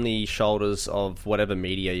 That's on the shoulders of whatever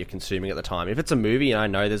media you're consuming at the time. If it's a movie and I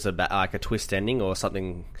know there's a twist ending or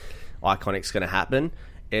something iconic's going to happen,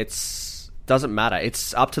 doesn't matter.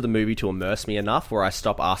 It's up to the movie to immerse me enough where I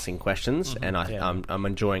stop asking questions and I'm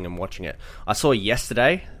enjoying and watching it. I saw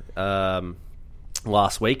Yesterday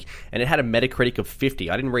last week, and it had a Metacritic of 50.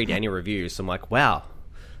 I didn't read any reviews, so I'm like, wow,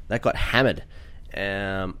 that got hammered.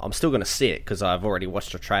 I'm still going to see it because I've already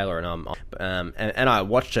watched the trailer, and and I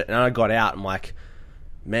watched it, and I got out. I'm like,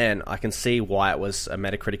 man, I can see why it was a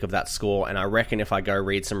Metacritic of that score, and I reckon if I go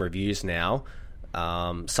read some reviews now,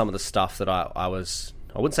 some of the stuff that I was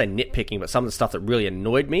I wouldn't say nitpicking, but some of the stuff that really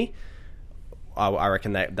annoyed me, I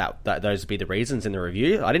reckon that those would be the reasons in the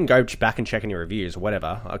review. I didn't go back and check any reviews or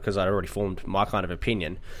whatever because I'd already formed my kind of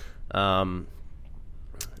opinion. But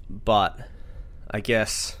I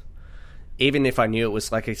guess even if I knew it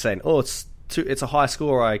was like I said, it's a high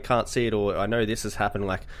score, I can't see it, or I know this has happened,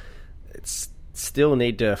 like it's still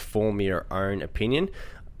need to form your own opinion.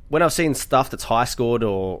 When I've seen stuff that's high scored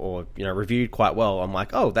or reviewed quite well, I'm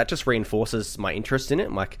like, oh, that just reinforces my interest in it.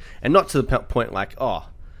 I'm like, and not to the point like, oh,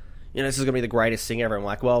 this is gonna be the greatest thing ever. I'm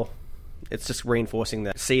like, well, it's just reinforcing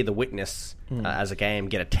that. See The Witness as a game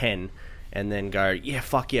get a 10, and then go, yeah,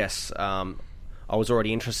 fuck yes. I was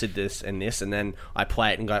already interested in this, and then I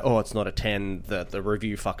play it and go, oh, it's not a 10. The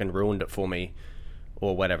review fucking ruined it for me,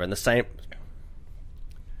 or whatever. And the same.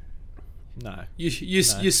 No, you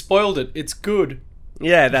spoiled it. It's good.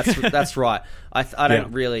 Yeah, that's right. I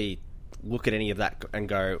don't really look at any of that and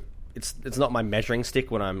go, it's not my measuring stick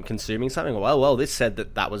when I'm consuming something. Well, this said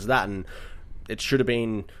that was that, and it should have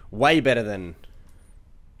been way better than,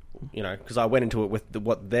 because I went into it with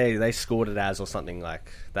what they scored it as or something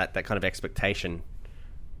like that kind of expectation.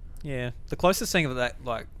 Yeah, the closest thing of that,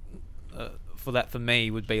 like, for me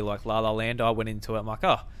would be like La La Land. I went into it, I'm like,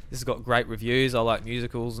 oh, this has got great reviews. I like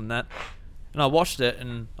musicals and that. And I watched it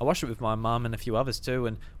with my mum and a few others too,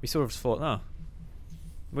 and we sort of thought, oh,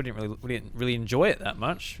 we didn't really enjoy it that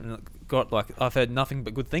much. And it got I've heard nothing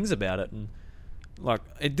but good things about it, and that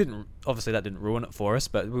didn't ruin it for us,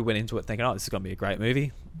 but we went into it thinking, oh, this is going to be a great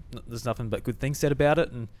movie. There's nothing but good things said about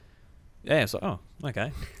it, and yeah, it's like, oh,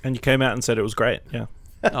 okay. And you came out and said it was great, yeah.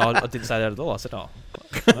 No, I didn't say that at all. I said, oh.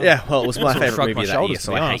 No. Yeah, well, it was my favourite movie my that year, to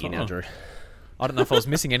so be I honest. hate you now, Drew. I don't know if I was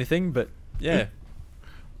missing anything, but yeah.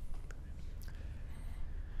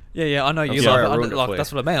 Yeah, I know you sorry love I it. ruined it for you.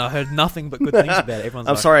 That's what I mean. I heard nothing but good things about it. Everyone's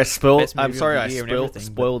I'm like, sorry I best movie of the year and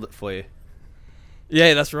spoiled it for you.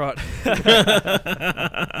 Yeah, that's right.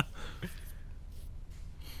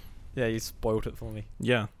 Yeah, you spoiled it for me.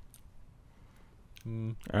 Yeah.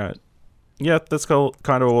 All right. Yeah, that's kind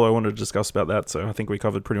of all I wanted to discuss about that. So I think we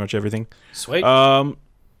covered pretty much everything. Sweet.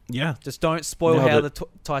 Yeah. Just don't spoil how the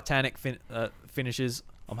Titanic finishes.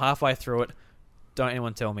 I'm halfway through it. Don't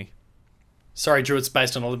anyone tell me. Sorry, Drew, it's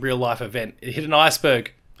based on a real-life event. It hit an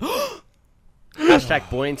iceberg. Hashtag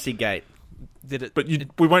buoyancy gate. Did it? But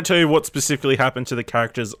we won't tell you what specifically happened to the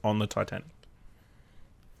characters on the Titanic.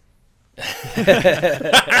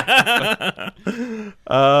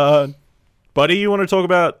 Buddy, you want to talk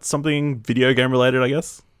about something video game related, I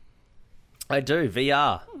guess? I do,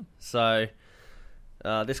 VR. So,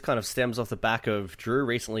 this kind of stems off the back of Drew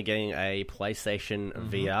recently getting a PlayStation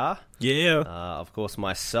VR. Yeah. Of course,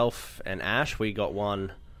 myself and Ash, we got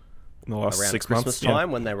one in the last around 6 Christmas months.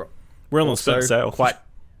 time when they were... We're on the sale.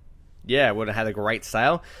 Yeah, would have had a great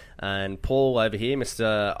sale. And Paul over here,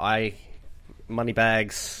 Mr.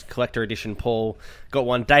 Moneybags Collector Edition Paul, got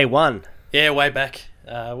one day one. Yeah, way back.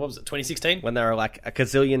 What was it, 2016? When they were like a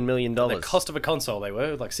gazillion $1 million. The cost of a console they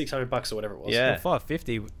were, like $600 or whatever it was. Yeah. $550.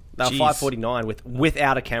 They were $549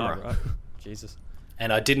 without a camera. Oh, right. Jesus.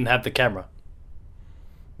 And I didn't have the camera.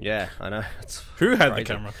 Yeah, I know. Who had the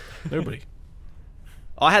camera? Nobody.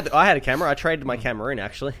 I had a camera. I traded my camera in,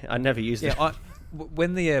 actually. I never used it.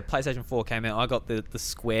 When the PlayStation 4 came out, I got the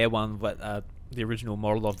square one, but the original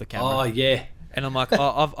model of the camera. Oh, yeah. And I'm like,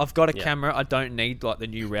 oh, I've got a camera. I don't need like the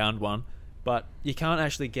new round one. But you can't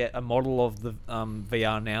actually get a model of the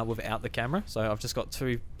VR now without the camera. So I've just got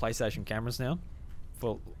 2 PlayStation cameras now.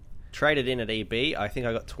 Traded in at EB. I think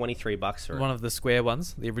I got $23 for it. One of the square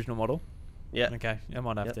ones, the original model. Yeah. Okay, I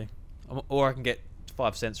might have to. Or I can get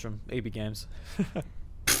 5 cents from EB Games.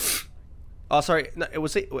 Oh, sorry. No, it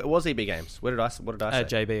was EB Games. What did I say?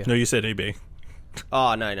 JB. No, you said EB.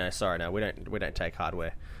 Oh, no. Sorry, no. We don't take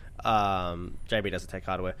hardware. JB doesn't take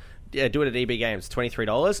hardware. Yeah, do it at EB Games.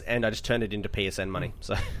 $23, and I just turned it into PSN money.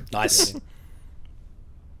 So Nice.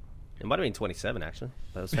 It might have been 27 actually.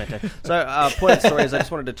 That was fantastic. So, point of the story is I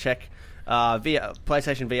just wanted to check.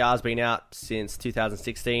 PlayStation VR has been out since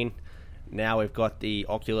 2016. Now we've got the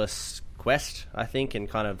Oculus Quest, I think, and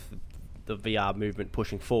kind of the VR movement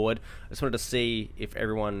pushing forward. I just wanted to see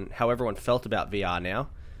how everyone felt about VR now,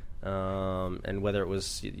 and whether it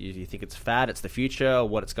was you think it's fad, it's the future,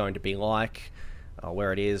 what it's going to be like.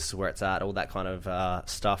 Where it is, where it's at, all that kind of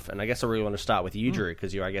stuff. And I guess I really want to start with you, Drew,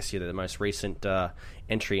 because I guess you're the most recent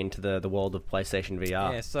entry into the world of PlayStation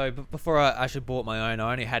VR. Yeah, so before I actually bought my own,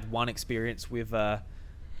 I only had one experience with, I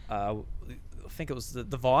think it was the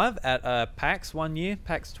Vive at PAX one year,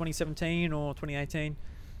 PAX 2017 or 2018.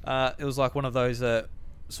 It was like one of those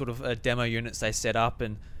sort of demo units they set up,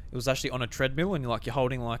 and it was actually on a treadmill, and you're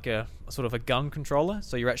holding like a sort of a gun controller,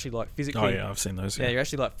 so you're actually like physically. Oh yeah, I've seen those. Yeah, you're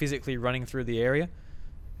actually like physically running through the area,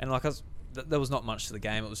 and like there was not much to the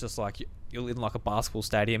game. It was just like you're in like a basketball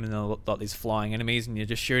stadium, and there were like these flying enemies, and you're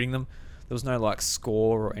just shooting them. There was no like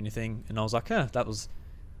score or anything, and I was like, that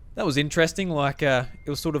was interesting. Like it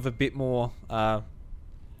was sort of a bit more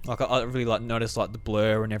like I really like noticed like the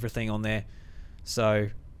blur and everything on there. So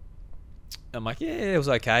I'm like, yeah, it was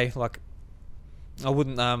okay. Like I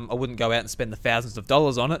wouldn't go out and spend the thousands of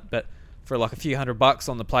dollars on it, but for like a few $100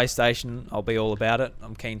 on the PlayStation, I'll be all about it.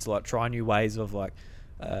 I'm keen to like try new ways of like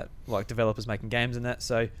developers making games and that.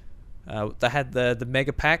 So they had the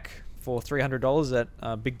mega pack for $300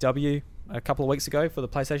 at Big W a couple of weeks ago for the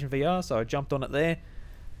PlayStation VR, so I jumped on it there.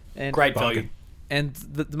 And Great value. And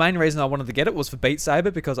the main reason I wanted to get it was for Beat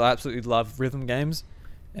Saber, because I absolutely love rhythm games,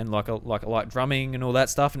 and I like drumming and all that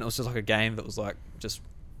stuff. And it was just like a game that was like just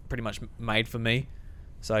pretty much made for me.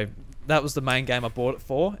 So that was the main game I bought it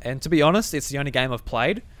for. And to be honest, it's the only game I've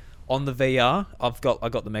played on the VR. I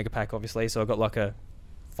got the mega pack obviously, so I got like 5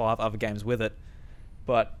 other games with it.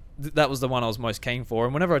 But that was the one I was most keen for.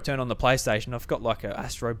 And whenever I turn on the PlayStation, I've got like a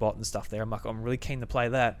Astrobot and stuff there. I'm really keen to play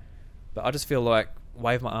that. But I just feel like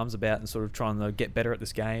wave my arms about and sort of trying to get better at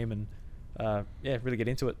this game and really get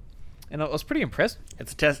into it. And I was pretty impressed.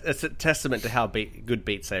 It's a testament to how good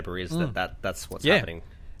Beat Saber is. That's what's happening.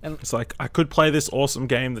 And It's like, I could play this awesome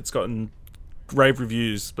game that's gotten rave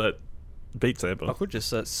reviews, but Beat Saber. I could just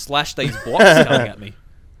slash these blocks coming at me.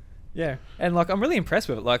 Yeah, and like I'm really impressed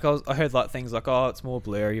with it. Like I heard like things like, oh, it's more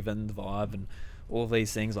blurry than the Vive and all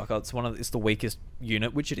these things. Like it's the weakest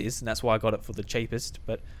unit, which it is, and that's why I got it for the cheapest.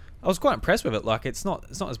 But I was quite impressed with it. Like it's not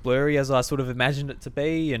as blurry as I sort of imagined it to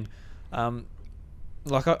be, and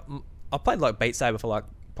like I played like Beat Saber for like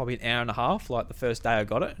probably an hour and a half. Like the first day I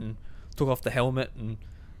got it, and took off the helmet, and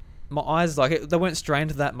my eyes they weren't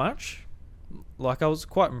strained that much. Like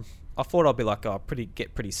I thought I'd be like,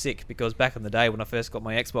 get pretty sick, because back in the day when I first got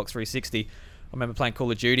my Xbox 360, I remember playing Call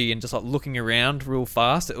of Duty and just like looking around real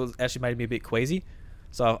fast. It was actually made me a bit queasy.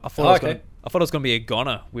 So I thought I thought it was going to be a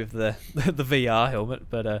goner with the VR helmet,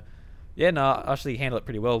 but I actually handled it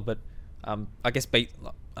pretty well. But I guess Beat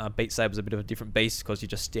Saber's a bit of a different beast, because you're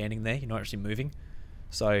just standing there, you're not actually moving.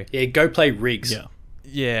 So Yeah, go play Rigs.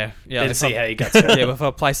 yeah. Then see how you get yeah, but if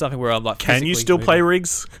I play something where I'm like, Can you still play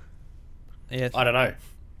Rigs? Yeah, I don't know.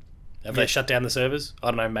 Have they shut down the servers? I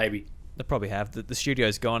don't know, maybe. they probably have. The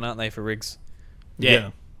studio's gone, aren't they, for Rigs?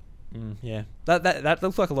 Yeah. Yeah, that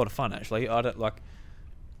looks like a lot of fun actually. I don't like.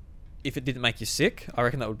 If it didn't make you sick, I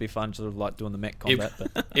reckon that would be fun, sort of like doing the mech combat.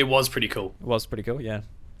 But It was pretty cool. it was pretty cool, yeah.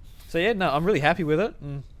 So yeah, no, I'm really happy with it,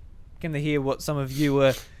 and keen to hear what some of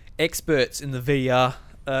you experts in the VR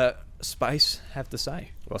space have to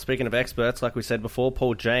say. Well, speaking of experts, like we said before,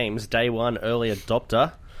 Paul James, day one early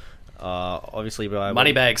adopter. Obviously,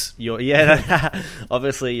 Moneybags.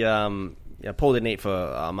 Obviously, Paul didn't eat for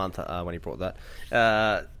a month when he brought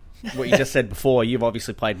that. What you just said before, you've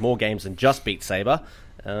obviously played more games than just Beat Saber.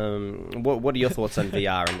 What are your thoughts on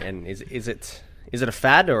VR, and is it a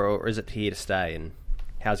fad, or is it here to stay? And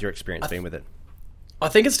how's your experience been with it? I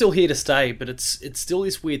think it's still here to stay, but it's still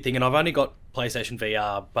this weird thing, and I've only got PlayStation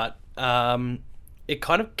VR, but it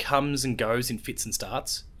kind of comes and goes in fits and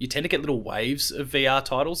starts. You tend to get little waves of VR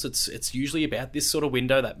titles. It's usually about this sort of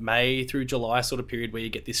window, that May through July sort of period, where you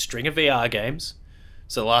get this string of VR games.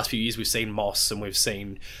 So the last few years we've seen Moss, and we've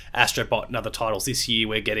seen Astrobot and other titles. This year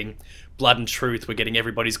we're getting Blood and Truth, we're getting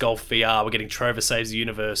Everybody's Golf VR, we're getting Trover Saves the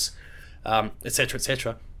Universe, etc,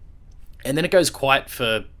 etc. And then it goes quiet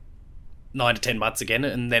for 9 to 10 months again,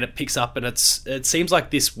 and then it picks up, and it seems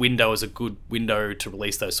like this window is a good window to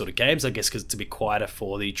release those sort of games, I guess, because it's a bit quieter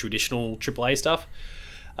for the traditional AAA stuff.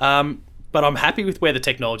 But I'm happy with where the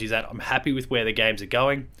technology's at. I'm happy with where the games are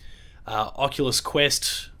going. Oculus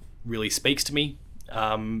Quest really speaks to me.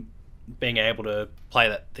 Being able to play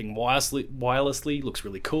that thing wirelessly looks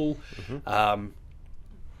really cool. Mm-hmm. You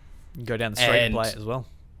can go down the street and play it as well.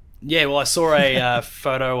 Yeah, well, I saw a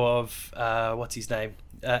photo of what's his name?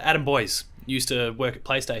 Adam Boyes used to work at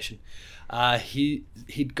PlayStation.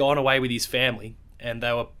 He'd gone away with his family, and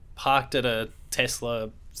they were parked at a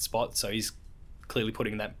Tesla spot, so he's clearly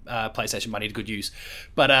putting that PlayStation money to good use.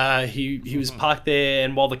 But he was parked there,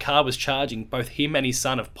 and while the car was charging, both him and his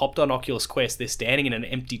son have popped on Oculus Quest. They're standing in an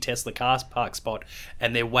empty Tesla car park spot,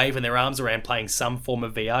 and they're waving their arms around playing some form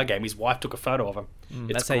of VR game. His wife took a photo of him.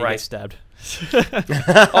 That's how you get stabbed.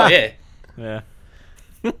 Oh, yeah. Yeah.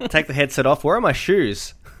 Take the headset off. Where are my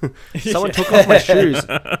shoes? Someone took off my shoes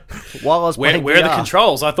while I was playing Where are the VR.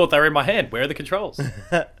 controls? I thought they were in my hand. Where are the controls?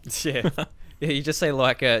 Yeah. Yeah, you just say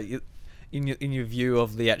like in your view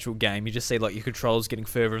of the actual game, you just see like your controls getting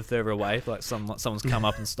further and further away, like someone's come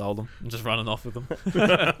up and stole them and just running off with them.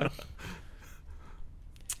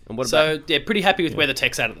 And what so yeah, pretty happy with where the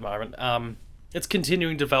tech's at the moment. It's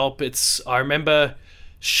continuing to develop. I remember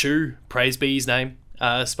Shu, praise be his name,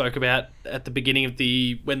 spoke about at the beginning of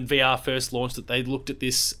when VR first launched that they looked at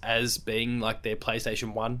this as being like their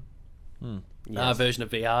PlayStation 1 version of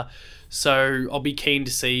VR. So I'll be keen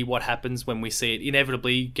to see what happens when we see it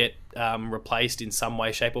inevitably get replaced in some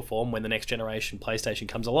way, shape or form when the next generation PlayStation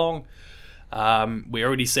comes along. We're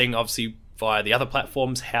already seeing, obviously, via the other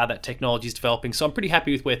platforms, how that technology is developing. So I'm pretty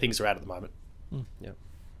happy with where things are at the moment. Yeah.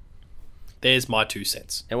 There's my 2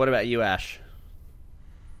 cents. And what about you, Ash?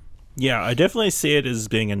 Yeah, I definitely see it as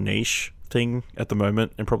being a niche thing at the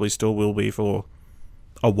moment, and probably still will be for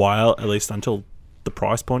a while, at least until the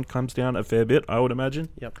price point comes down a fair bit, I would imagine.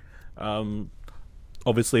 Yep.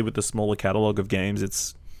 Obviously, with the smaller catalogue of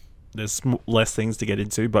games, there's less things to get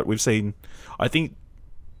into, but we've seen, I think,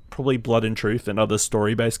 probably Blood and Truth and other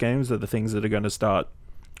story-based games are the things that are going to start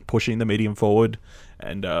pushing the medium forward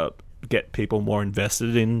and get people more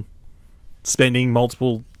invested in spending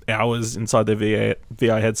multiple hours inside their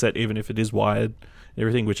VR headset, even if it is wired and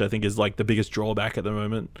everything, which I think is like the biggest drawback at the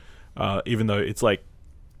moment, even though it's like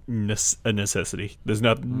a necessity. There's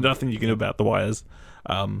nothing you can do about the wires.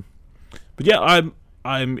 But yeah,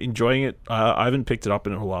 I'm enjoying it. I haven't picked it up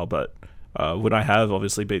in a while, but when I have,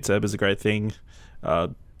 obviously Beat Saber is a great thing.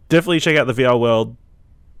 Definitely check out the VR World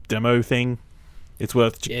demo thing. It's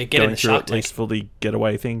worth going through at least for the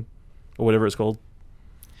getaway thing or whatever it's called.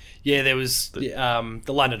 Yeah, there was the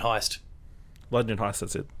London Heist. London Heist,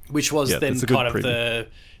 that's it. Which was then kind of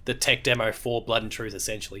the tech demo for Blood and Truth,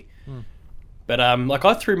 essentially. But like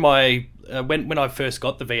I threw my when I first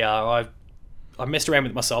got the VR, I messed around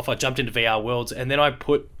with it myself. I jumped into VR Worlds, and then I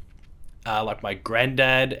put like my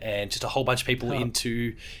granddad and just a whole bunch of people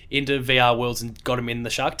into VR Worlds and got them in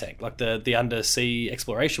the Shark Tank, like the undersea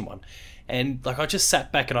exploration one. And like I just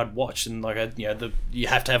sat back and I'd watch, and like you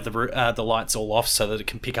have to have the lights all off so that it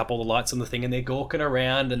can pick up all the lights on the thing, and they're gawking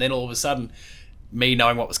around, and then all of a sudden, me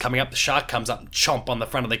knowing what was coming up, the shark comes up and chomp on the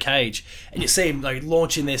front of the cage, and you see them like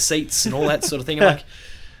launching their seats and all that sort of thing. Like,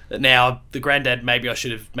 now the granddad, maybe I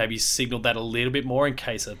should have signaled that a little bit more in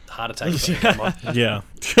case a heart attack came on. Yeah.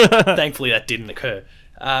 Thankfully that didn't occur.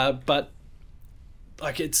 But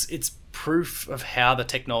like it's proof of how the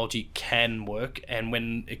technology can work, and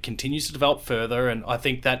when it continues to develop further, and I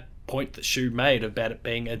think that point that Shu made about it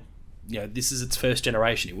being this is its first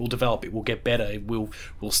generation, it will develop, it will get better,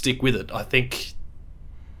 we'll stick with it. I think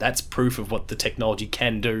that's proof of what the technology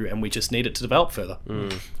can do, and we just need it to develop further.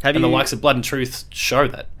 The likes of Blood and Truth show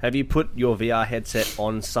that. Have you put your VR headset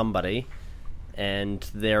on somebody and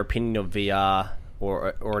their opinion of VR, or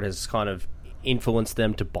it has kind of influenced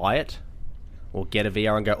them to buy it or get a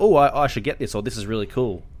VR and go, oh, I should get this, or this is really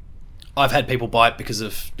cool? I've had people buy it because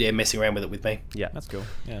of messing around with it with me. Yeah, That's cool.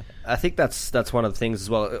 Yeah, I think that's one of the things as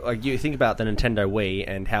well. Like, you think about the Nintendo Wii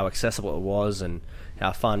and how accessible it was and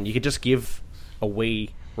how fun. You could just give a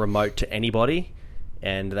Wii remote to anybody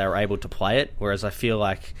and they were able to play it, whereas I feel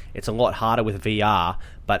like it's a lot harder with VR,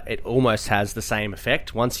 but it almost has the same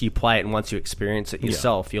effect. Once you play it and once you experience it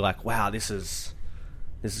yourself, you're like, wow, this is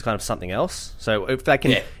kind of something else. So if they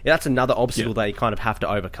can, that's another obstacle that you kind of have to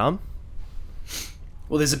overcome.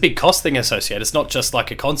 Well, there's a big cost thing associated. It's not just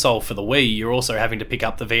like a console for the Wii. You're also having to pick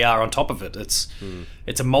up the VR on top of it. It's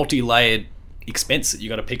a multi-layered expense that you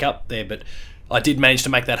got to pick up there. But I did manage to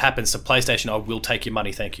make that happen. So PlayStation, I will take your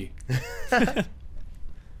money, thank you.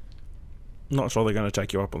 Not sure they're going to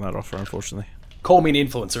take you up on that offer, unfortunately. Call me an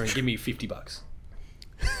influencer and give me $50.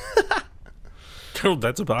 Cool,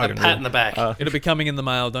 that's a bargain. A pat in the back. it'll be coming in the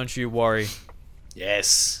mail. Don't you worry.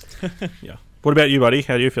 Yes. Yeah. What about you, buddy?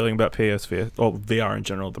 How are you feeling about PSVR or VR in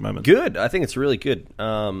general at the moment? Good. I think it's really good.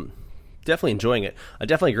 Definitely enjoying it. I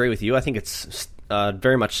definitely agree with you. I think it's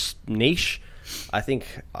very much niche. I think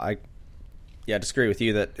I disagree with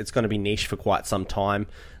you that it's going to be niche for quite some time.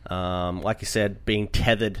 Like you said, being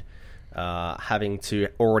tethered, having to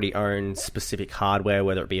already own specific hardware,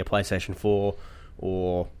 whether it be a PlayStation 4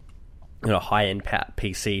 or high-end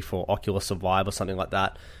PC for Oculus or Vive or something like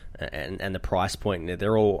that, and the price point,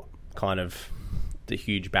 they're all kind of the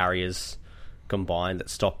huge barriers combined that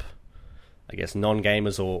stop, I guess,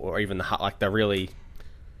 non-gamers or even they're really,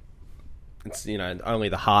 it's only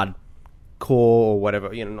the hardcore or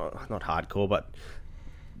whatever, not hardcore, but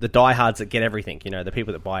the diehards that get everything, the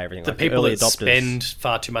people that buy everything, the like people early that adopters. Spend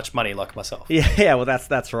far too much money, like myself. Yeah, well,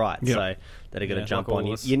 that's right. Yeah. So that are going to jump like on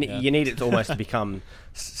you. us. You need it to almost become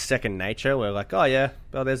second nature. Where like, oh yeah,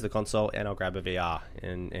 well, there's the console, and I'll grab a VR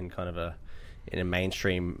and kind of in a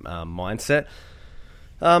mainstream mindset.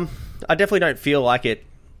 I definitely don't feel like it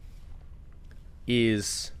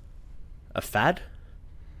is a fad.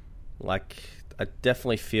 Like, I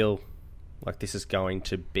definitely feel like this is going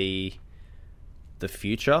to be the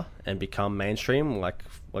future and become mainstream. Like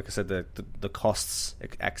I said, the costs,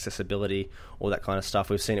 accessibility, all that kind of stuff.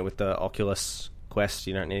 We've seen it with the Oculus Quest.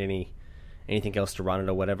 You don't need anything else to run it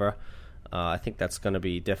or whatever. I think that's going to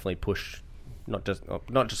be definitely push not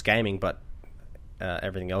just gaming, but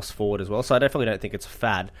everything else forward as well. So I definitely don't think it's a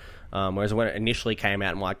fad. Whereas when it initially came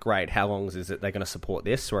out, I'm like, great, how long is it they're going to support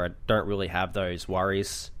this? Where I don't really have those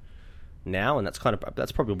worries now, and that's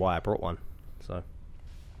probably why I brought one. So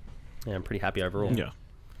yeah, I'm pretty happy overall. Yeah.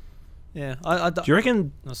 Yeah. Do you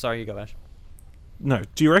reckon? Oh, sorry, you go, Ash. No.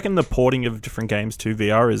 Do you reckon the porting of different games to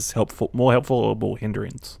VR is more helpful or more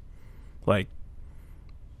hindrance? Like,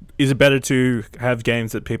 is it better to have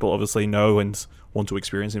games that people obviously know and want to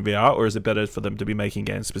experience in VR, or is it better for them to be making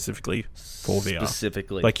games specifically for VR?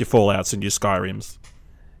 Specifically, like your Fallouts and your Skyrims.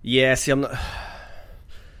 Yeah. See, I'm not.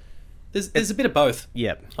 There's a bit of both.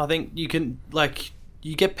 Yeah. I think you can, like,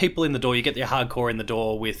 you get people in the door, you get the hardcore in the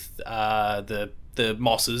door with the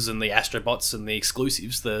Mosses and the Astrobots and the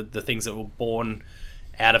exclusives, the things that were born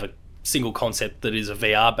out of a single concept that is a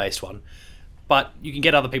VR based one. But you can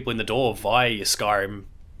get other people in the door via your Skyrim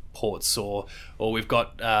ports, or we've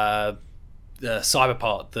got the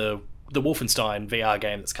Cyberpunk, the Wolfenstein VR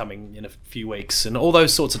game that's coming in a few weeks, and all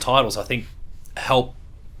those sorts of titles I think help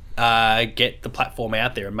get the platform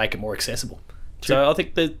out there and make it more accessible. So I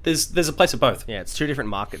think there's a place for both. Yeah, it's two different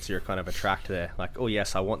markets you're kind of attract there. Like, oh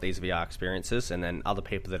yes, I want these VR experiences, and then other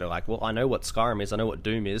people that are like, well, I know what Skyrim is, I know what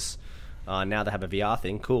Doom is. Now they have a VR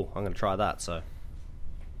thing. Cool, I'm going to try that. So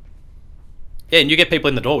yeah, and you get people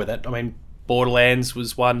in the door with it. I mean, Borderlands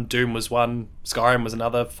was one, Doom was one, Skyrim was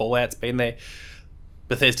another, Fallout's been there.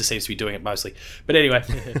 Bethesda seems to be doing it mostly. But anyway,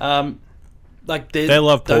 like they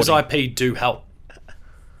love those porting. IP do help.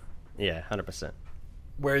 yeah, 100%.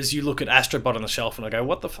 Whereas you look at Astrobot on the shelf and I go,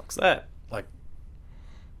 what the fuck's that? Like,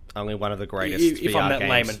 only one of the greatest if VR I'm that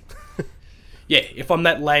games. layman. Yeah, if I'm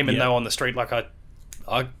that layman Yeah. though on the street, like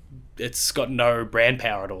I it's got no brand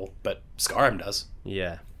power at all, but Skyrim does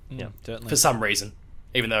Yeah. Yeah, certainly. for some reason.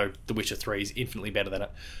 Even though The Witcher 3 is infinitely better than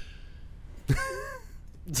it.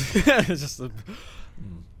 It's just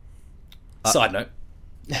Side note,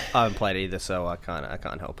 I haven't played either, so I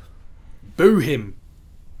can't help. boo him.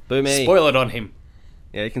 Boo me. Spoil it on him.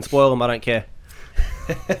 Yeah, you can spoil them. I don't care.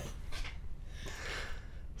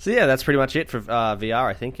 So yeah, that's pretty much it for VR.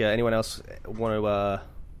 I think. Anyone else want to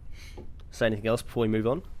say anything else before we move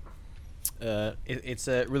on? it's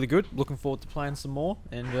really good. Looking forward to playing some more,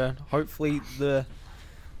 and hopefully the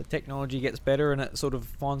technology gets better and it sort of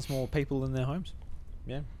finds more people in their homes.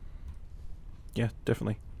 Yeah. Yeah,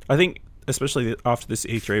 definitely. I think, especially after this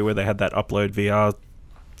E3 where they had that Upload VR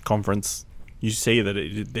conference, you see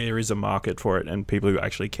that there is a market for it and people who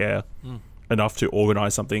actually care enough to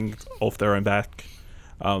organise something off their own back.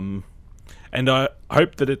 And I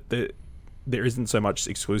hope that there isn't so much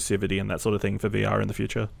exclusivity and that sort of thing for VR in the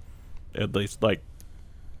future. At least, like,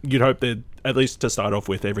 you'd hope that, at least to start off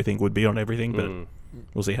with, everything would be on everything, but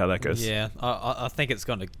we'll see how that goes. Yeah, I think it's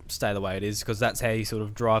going to stay the way it is because that's how you sort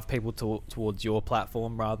of drive people towards your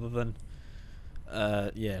platform rather than,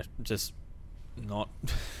 just not.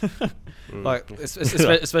 Like,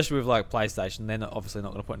 especially with, like, PlayStation, they're obviously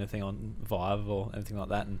not going to put anything on Vive or anything like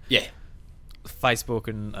that. And Yeah. Facebook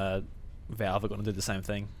and Valve are going to do the same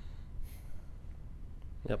thing.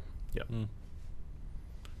 Yep.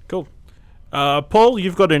 Cool. Paul,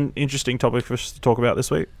 you've got an interesting topic for us to talk about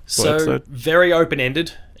this week. So, very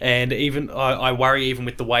open-ended, and even I worry even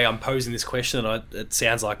with the way I'm posing this question, it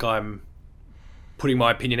sounds like I'm putting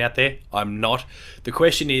my opinion out there. I'm not. The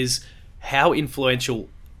question is, how influential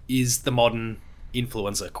is the modern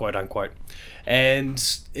influencer, quote unquote? And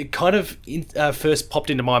it kind of first popped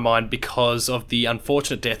into my mind because of the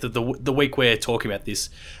unfortunate death of the week we're talking about this.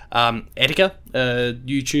 Etika, a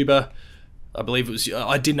YouTuber, I believe it was.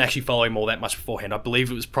 I didn't actually follow him all that much beforehand. I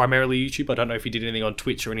believe it was primarily YouTube. I don't know if he did anything on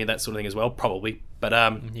Twitch or any of that sort of thing as well. Probably, but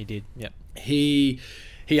He did. Yep. he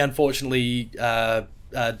unfortunately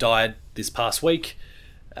died this past week,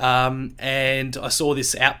 and I saw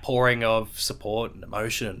this outpouring of support and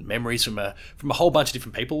emotion and memories from a whole bunch of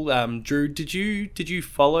different people. Drew, did you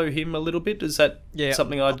follow him a little bit? Is that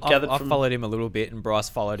something I'd gathered I from? followed him a little bit, and Bryce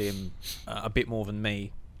followed him a bit more than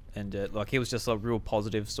me, and like he was just a real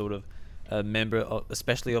positive sort of member,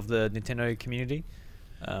 especially of the Nintendo community.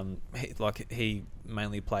 He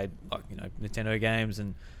mainly played Nintendo games,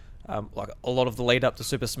 and like a lot of the lead up to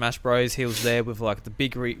Super Smash Bros. He was there with like the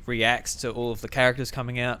big reacts to all of the characters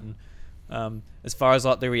coming out, and As far as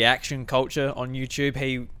like the reaction culture on YouTube,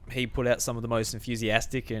 he put out some of the most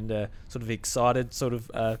enthusiastic and sort of excited sort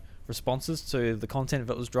of responses to the content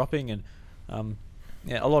that was dropping, and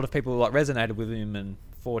a lot of people like resonated with him and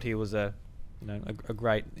thought he was a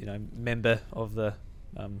great member of the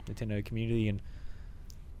Nintendo community. And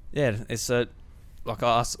yeah, it's like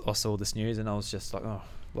I saw this news and I was just like, oh,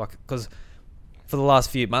 like, because for the last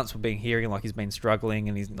few months we've been hearing like he's been struggling,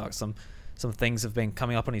 and he's like some things have been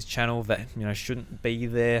coming up on his channel that shouldn't be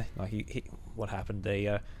there. Like he what happened?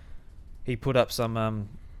 He put up some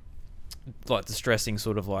like distressing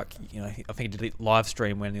sort of like I think he did a live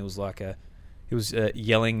stream when he was like he was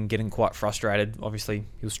yelling, getting quite frustrated. Obviously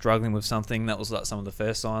he was struggling with something. That was like some of the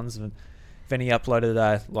first signs. And then he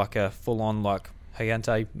uploaded like a full on like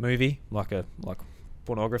hentai movie, like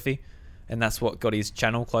pornography, and that's what got his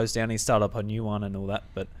channel closed down. He started up a new one and all that.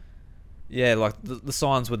 But yeah, like the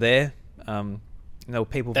signs were there. There were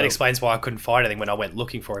people that explains why I couldn't find anything when I went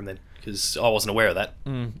looking for him then, because I wasn't aware of that.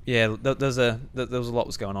 Yeah, there was a lot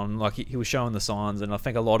was going on. Like he was showing the signs, and I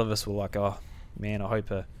think a lot of us were like, oh man, I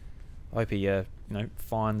hope he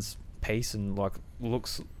finds peace and like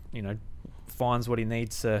looks finds what he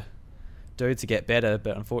needs to do to get better.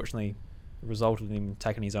 But unfortunately it resulted in him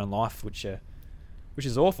taking his own life, which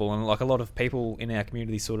is awful. And like a lot of people in our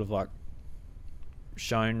community sort of like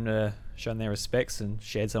shown their respects and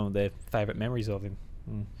shared some of their favourite memories of him.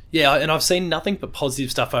 Yeah, and I've seen nothing but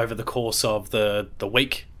positive stuff over the course of the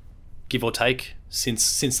week, give or take,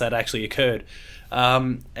 since that actually occurred.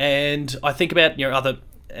 And I think about other,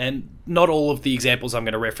 and not all of the examples I'm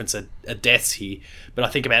going to reference are deaths here, but I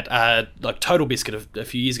think about like Total Biscuit a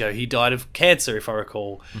few years ago. He died of cancer, if I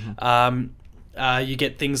recall. You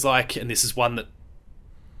get things like, and this is one that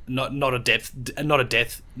not a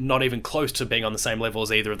death, not even close to being on the same level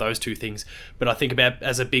as either of those two things. But I think about,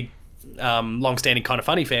 as a big, long-standing Kind of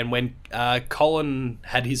Funny fan, when Colin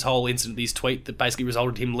had his whole incident, his tweet that basically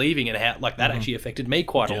resulted in him leaving, and how like that actually affected me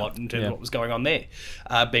quite a lot in terms of what was going on there.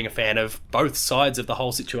 Being a fan of both sides of the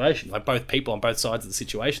whole situation, like both people on both sides of the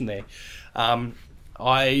situation there,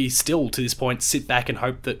 I still to this point sit back and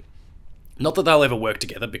hope that, not that they'll ever work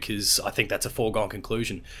together, because I think that's a foregone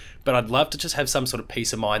conclusion, but I'd love to just have some sort of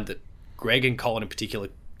peace of mind that Greg and Colin in particular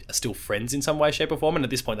are still friends in some way, shape or form, and at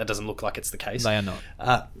this point that doesn't look like it's the case. They are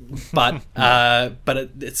not. But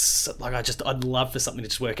it's like I'd love for something to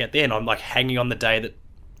just work out there, and I'm like hanging on the day that,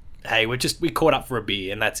 hey, we caught up for a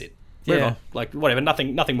beer and that's it. Move on. Like whatever,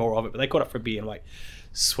 nothing more of it, but they caught up for a beer and I'm like,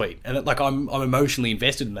 sweet. And like I'm emotionally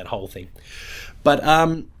invested in that whole thing. But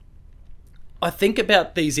I think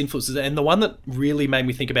about these influences, and the one that really made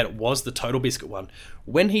me think about it was the Total Biscuit one.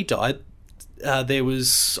 When he died, there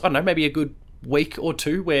was, I don't know, maybe a good week or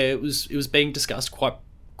two where it was being discussed quite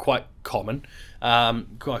commonly.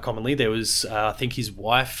 There was, I think his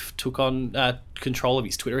wife took on control of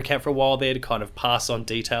his Twitter account for a while there to kind of pass on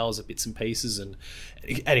details of bits and pieces and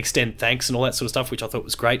extend thanks and all that sort of stuff, which I thought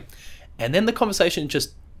was great. And then the conversation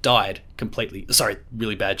just died completely. Sorry,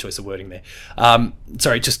 really bad choice of wording there.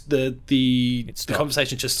 Just the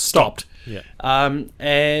conversation just stopped. Yeah.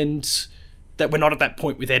 And that we're not at that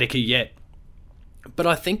point with Etika yet. But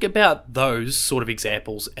I think about those sort of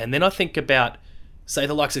examples, and then I think about, say,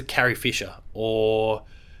 the likes of Carrie Fisher, or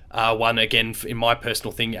one, again, in my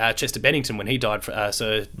personal thing, Chester Bennington, when he died,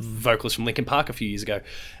 vocalist from Linkin Park a few years ago.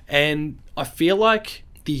 And I feel like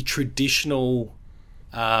the traditional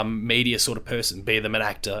media sort of person, be them an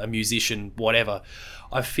actor, a musician, whatever,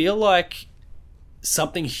 I feel like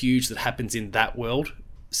something huge that happens in that world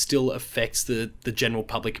still affects the general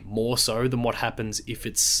public more so than what happens if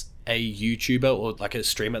it's a YouTuber or like a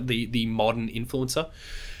streamer, the modern influencer.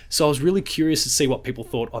 So I was really curious to see what people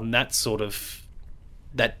thought on that sort of,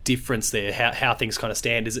 that difference there, how things kind of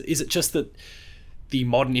stand. Is it just that the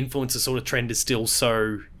modern influencer sort of trend is still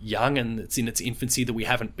so young and it's in its infancy that we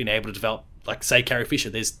haven't been able to develop, like say Carrie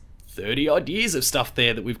Fisher, there's 30 odd years of stuff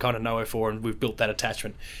there that we've kind of know her for and we've built that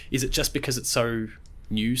attachment. Is it just because it's so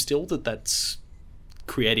new still that's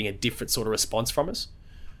creating a different sort of response from us?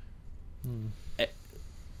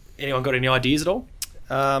 Anyone got any ideas at all?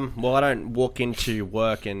 Well, I don't walk into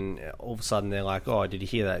work and all of a sudden they're like, oh, did you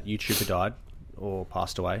hear that YouTuber died or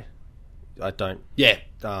passed away? I don't. Yeah.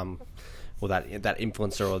 Or that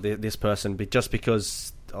influencer or this person, but just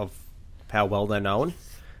because of how well they're known,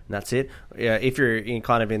 and that's it. Yeah, if you're in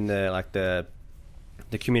the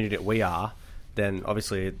community that we are, then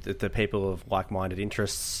obviously the people of like-minded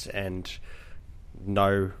interests and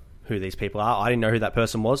know who these people are. I didn't know who that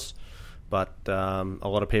person was, but a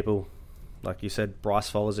lot of people, like you said, Bryce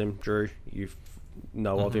follows him, Drew, you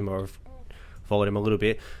know of him or have followed him a little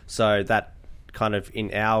bit. So that kind of,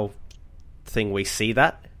 in our thing, we see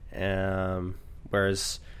that,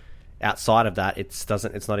 Whereas outside of that, it's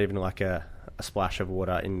not even like a splash of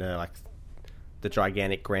water in the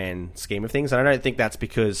gigantic grand scheme of things. And I don't think that's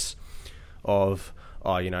because of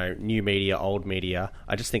new media, old media.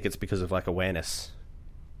 I just think it's because of like awareness.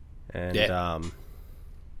 And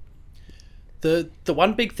the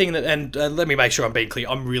one big thing that, and let me make sure I'm being clear,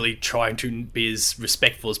 I'm really trying to be as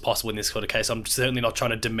respectful as possible in this sort of case. I'm certainly not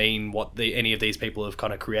trying to demean what any of these people have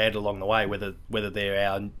kind of created along the way, whether they're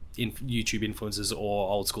our YouTube influencers or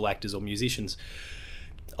old school actors or musicians.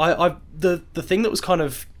 The thing that was kind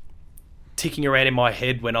of ticking around in my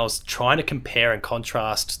head when I was trying to compare and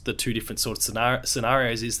contrast the two different sorts of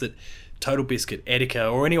scenarios is that Total Biscuit,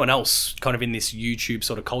 Etika, or anyone else kind of in this YouTube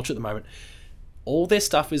sort of culture at the moment, all their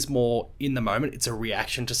stuff is more in the moment. It's a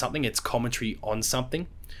reaction to something. It's commentary on something.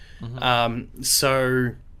 Mm-hmm.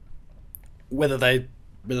 So whether they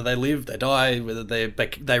live, they die, whether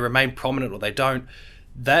they remain prominent or they don't,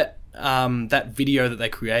 that video that they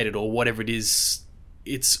created or whatever it is,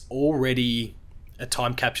 it's already a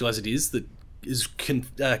time capsule as it is that is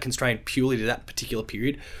constrained purely to that particular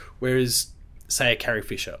period. Whereas, say, a Carrie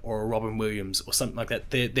Fisher or a Robin Williams or something like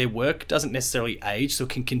that, their work doesn't necessarily age, so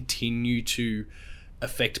it can continue to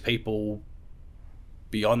affect people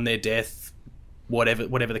beyond their death, whatever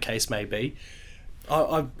the case may be.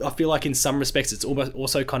 I feel like in some respects it's almost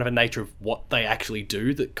also kind of a nature of what they actually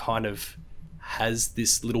do that kind of has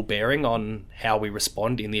this little bearing on how we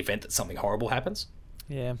respond in the event that something horrible happens.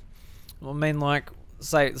 Yeah. Well, I mean, like,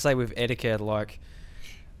 say with Etika,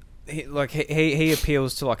 he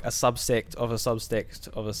appeals to like a subsect of a subsect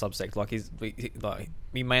of a subsect. Like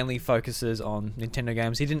he mainly focuses on Nintendo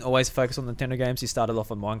games. He didn't always focus on Nintendo games. He started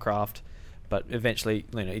off on Minecraft, but eventually,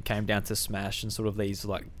 he came down to Smash and sort of these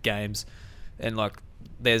like games. And like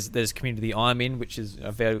there's community I'm in, which is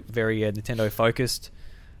very very Nintendo focused.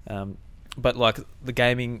 But like the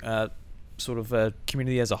gaming sort of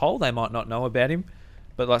community as a whole, they might not know about him.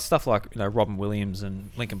 But like stuff like Robin Williams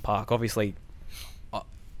and Linkin Park, obviously,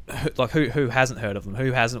 like who hasn't heard of them?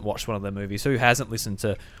 Who hasn't watched one of their movies? Who hasn't listened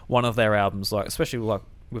to one of their albums? Like especially like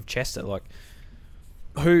with Chester, like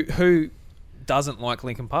who doesn't like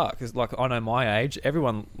Linkin Park? Because like I know my age,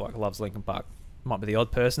 everyone like loves Linkin Park. Might be the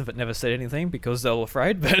odd person that never said anything because they're all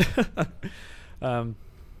afraid, but I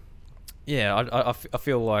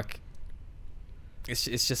feel like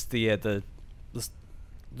it's just the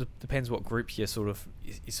depends what group you're sort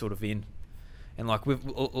of in, and like with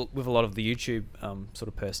a lot of the YouTube sort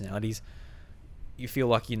of personalities, you feel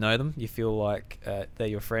like you know them, you feel like they're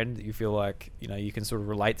your friend, you feel like you can sort of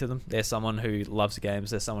relate to them. They're someone who loves games.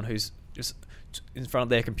 They're someone who's just in front of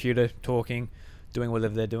their computer talking, doing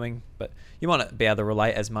whatever they're doing. But you might not be able to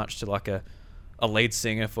relate as much to like a lead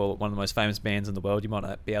singer for one of the most famous bands in the world. You might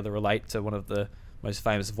not be able to relate to one of the most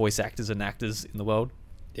famous voice actors and actors in the world.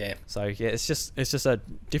 Yeah. So yeah, it's just a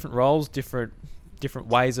different roles, different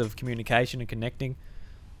ways of communication and connecting.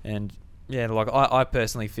 And yeah, like I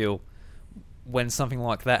personally feel when something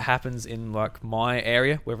like that happens in like my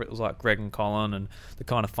area, whether it was like Greg and Colin and the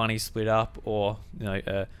kind of funny split up, or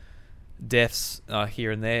deaths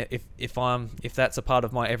here and there, if that's a part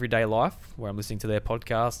of my everyday life where I'm listening to their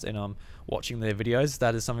podcast and I'm watching their videos,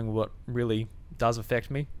 that is something what really does affect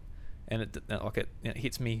me, and it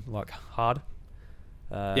hits me like hard.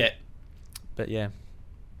 But yeah,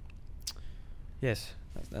 yes,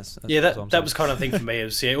 that's that was kind of the thing for me. It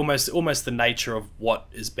was almost the nature of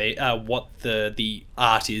what the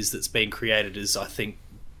art is that's being created is, I think,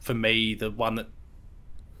 for me, the one that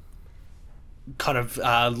kind of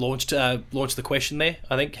launched the question there.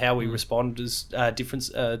 I think how we respond differs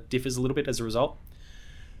a little bit as a result.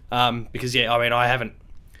 Because I haven't,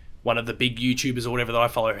 one of the big YouTubers or whatever that I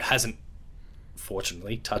follow hasn't,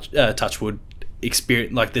 fortunately, touch wood,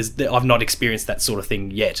 experience like I've not experienced that sort of thing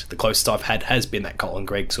yet. The closest I've had has been that Colin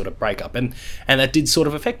Gregg sort of breakup, and that did sort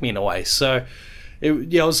of affect me in a way. So I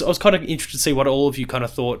was kind of interested to see what all of you kind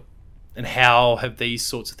of thought, and how have these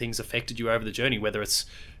sorts of things affected you over the journey, whether it's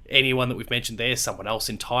anyone that we've mentioned there, someone else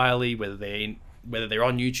entirely, whether they're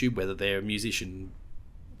on YouTube, whether they're a musician,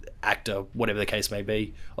 actor, whatever the case may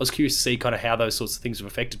be. I was curious to see kind of how those sorts of things have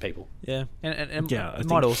affected people. Yeah, and yeah, it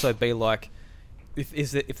might also be like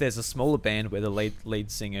if there's a smaller band where the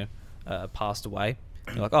lead singer passed away,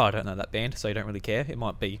 you're like, oh, I don't know that band, so you don't really care. It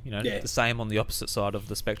might be the same on the opposite side of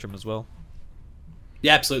the spectrum as well.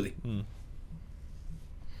 Yeah, absolutely.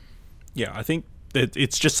 Yeah, I think that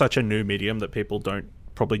it's just such a new medium that people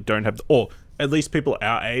probably don't have, or at least people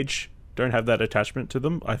our age don't have that attachment to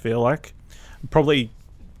them. I feel like probably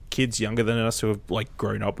kids younger than us who have like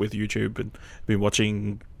grown up with YouTube and been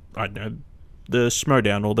watching, I don't know, the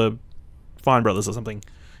Schmodown or the Fine Brothers or something.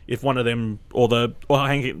 if one of them or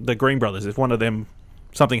the Green Brothers, if one of them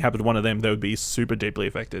something happened to one of them, they would be super deeply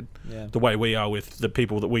affected. Yeah. The way we are with the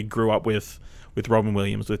people that we grew up with Robin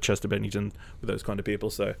Williams, with Chester Bennington, with those kind of people.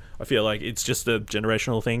 So I feel like it's just a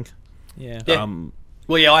generational thing. Yeah.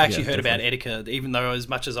 Well, yeah, I actually heard definitely. about Etika, even though as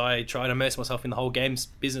much as I try to immerse myself in the whole games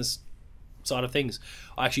business side of things,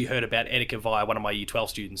 I actually heard about Etika via one of my Year 12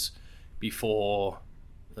 students before.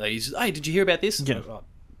 He said, "Hey, did you hear about this?" Yeah. Like,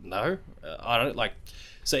 no, I don't like.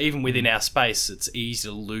 So even within our space, it's easy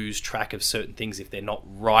to lose track of certain things if they're not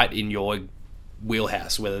right in your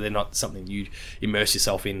wheelhouse, whether they're not something you immerse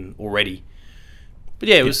yourself in already. But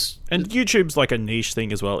yeah, it was. And YouTube's like a niche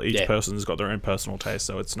thing as well. Each Yeah. person's got their own personal taste,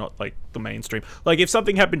 so it's not like the mainstream. Like if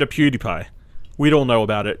something happened to PewDiePie, we'd all know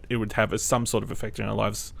about it. It would have some sort of effect in our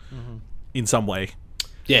lives in some way.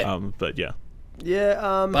 Yeah. But yeah,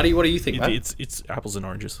 Yeah, Buddy, what do you think, mate? it's apples and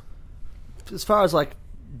oranges. as far as like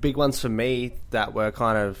big ones for me that were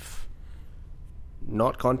kind of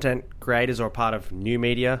not content creators or part of new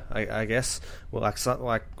media, I guess, well, like something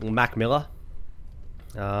like Mac Miller.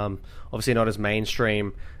 Obviously not as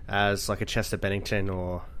mainstream as like a Chester Bennington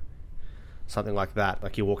or something like that.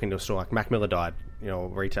 Like you walk into a store, like Mac Miller died,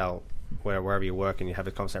 retail, wherever you work, and you have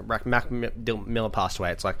a conversation. Mac Miller passed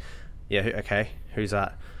away. It's like, yeah, okay, who's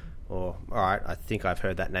that? Or, all right, I think I've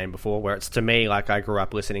heard that name before. Where it's, to me, like I grew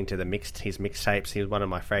up listening to his mixtapes. He was one of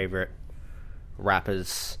my favorite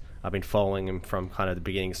rappers. I've been following him from kind of the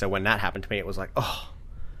beginning. So when that happened to me, it was like, oh,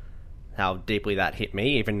 how deeply that hit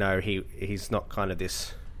me. Even though he's not kind of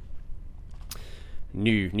this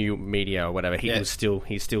new media or whatever, he's still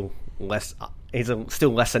still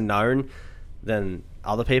lesser known than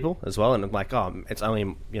other people as well. And I'm like, oh, it's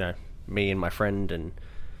only me and my friend and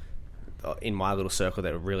in my little circle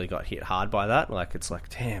that really got hit hard by that. Like it's like,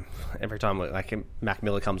 damn, every time like Mac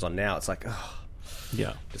Miller comes on now, it's like, oh,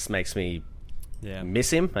 Yeah, just makes me Yeah.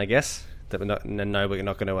 miss him, I guess. That we're not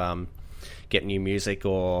going to get new music,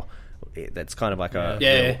 or that's kind of like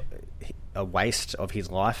a waste of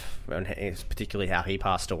his life, and it's particularly how he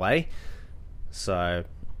passed away. So,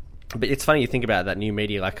 but it's funny you think about that new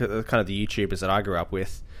media, like kind of the YouTubers that I grew up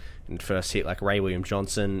with and first hit, like Ray William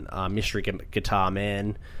Johnson, Mystery Guitar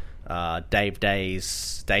Man, Dave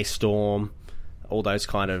Days, Daystorm, all those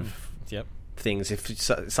kind of things. If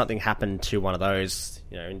something happened to one of those,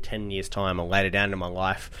 in 10 years' time or later down in my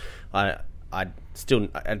life, I'd still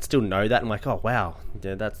know that. I'm like, oh wow,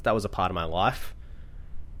 that was a part of my life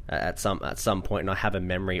at some point, and I have a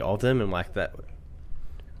memory of them, and like that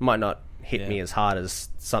might not hit me as hard as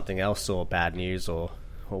something else or bad news or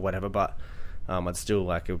whatever, but I'd still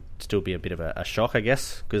it would still be a bit of a shock, I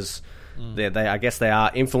guess, because I guess they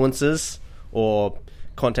are influencers or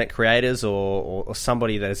content creators or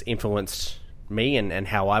somebody that has influenced me and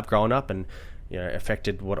how I've grown up, and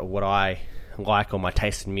affected what I like, or my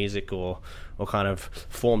taste in music, or kind of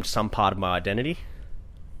formed some part of my identity.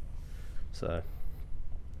 So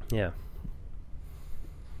yeah.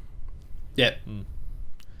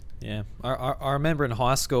 I remember in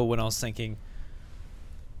high school when I was thinking,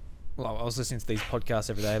 well, I was listening to these podcasts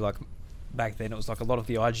every day. Like back then, it was like a lot of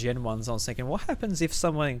the IGN ones. I was thinking, what happens if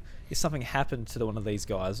something happened to one of these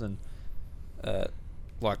guys, and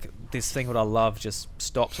like this thing that I love just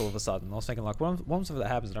stops all of a sudden? I was thinking, like, once that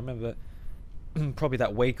happens, and I remember probably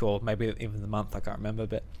that week or maybe even the month, I can't remember,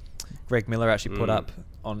 but Greg Miller actually put up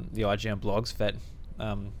on the IGN blogs that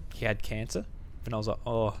he had cancer, and I was like,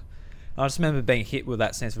 oh. I just remember being hit with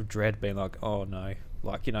that sense of dread, being like, oh no,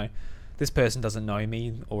 like, this person doesn't know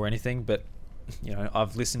me or anything, but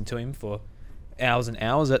I've listened to him for hours and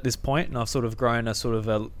hours at this point, and I've sort of grown a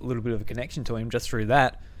little bit of a connection to him just through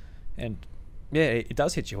that. And yeah, it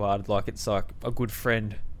does hit you hard. Like, it's like a good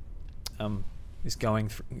friend is going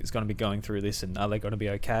to be going through this, and are they going to be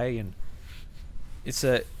okay? And it's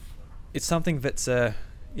something that's I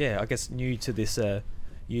guess new to this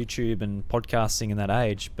YouTube and podcasting in that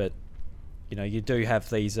age, but you do have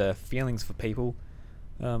these feelings for people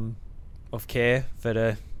of care that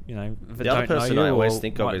that The don't other person know you I always or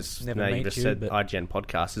think of might is, never you meet just you, said but- IGN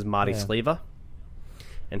podcast, is Marty Yeah. Sleever,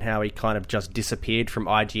 and how he kind of just disappeared from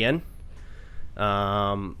IGN.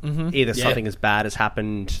 Either something as bad has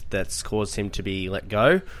happened that's caused him to be let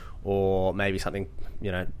go, or maybe something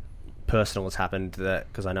personal has happened, that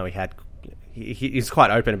because I know he's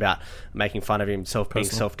quite open about making fun of himself, being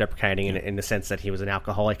self-deprecating in the sense that he was an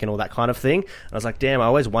alcoholic and all that kind of thing. And I was like, damn, I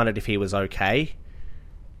always wondered if he was okay,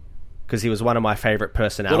 because he was one of my favourite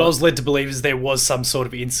personalities. What I was led to believe is there was some sort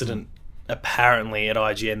of incident. Apparently at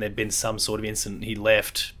IGN there'd been some sort of incident. He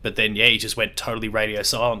left, but then he just went totally radio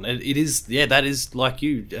silent. It is that is, like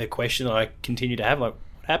you, a question I continue to have. Like,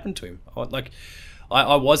 what happened to him?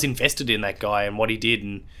 I was invested in that guy and what he did,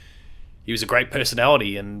 and he was a great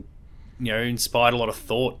personality, and inspired a lot of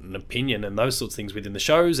thought and opinion and those sorts of things within the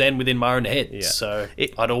shows and within my own head. Yeah. So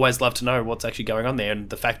I'd always love to know what's actually going on there, and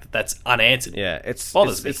the fact that that's unanswered. Yeah, it's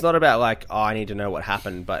bothers not about like, oh, I need to know what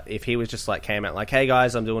happened, but if he was just like came out like, hey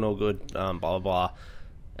guys, I'm doing all good, blah blah blah.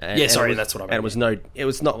 That's what I meant. And it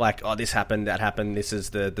was not like, oh, this happened, that happened, this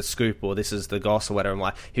is the scoop or this is the goss or whatever. I'm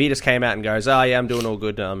like, if he just came out and goes, oh yeah, I'm doing all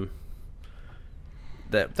good,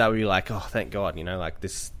 that would be like, oh, thank God, like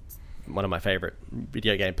this, one of my favorite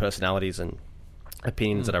video game personalities and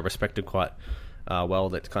opinions that I respected quite well,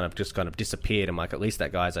 that kind of disappeared. I'm like, at least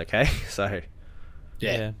that guy's okay. So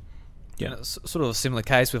yeah. And it's sort of a similar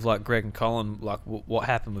case with like Greg and Colin, like what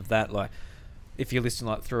happened with that. Like if you listen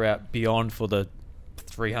like throughout Beyond for the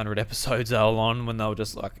 300 episodes they were on, when they were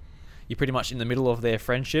just like, you're pretty much in the middle of their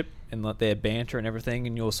friendship and like their banter and everything,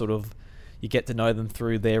 and you get to know them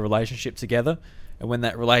through their relationship together. And when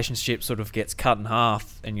that relationship sort of gets cut in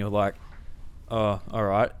half, and you're like, oh, all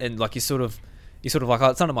right, and like you're sort of like, oh,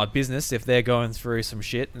 it's none of my business if they're going through some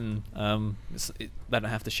shit, and they don't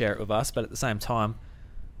have to share it with us. But at the same time,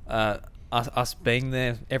 us being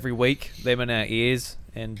there every week, them in our ears,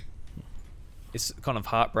 and it's kind of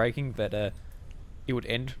heartbreaking that it would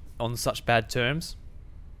end on such bad terms.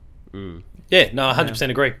 Yeah, no,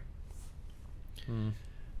 100% agree.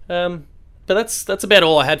 But that's about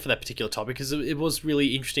all I had for that particular topic, because it was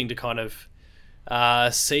really interesting to kind of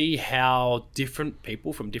see how different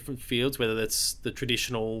people from different fields, whether that's the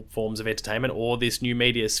traditional forms of entertainment or this new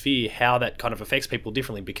media sphere, how that kind of affects people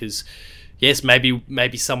differently. Because yes,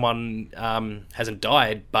 maybe someone hasn't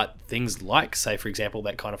died, but things like, say for example,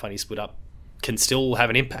 that Kind of Funny split up can still have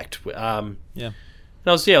an impact. And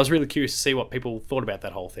I was really curious to see what people thought about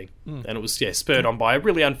that whole thing. And it was spurred on by a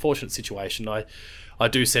really unfortunate situation. I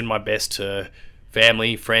do send my best to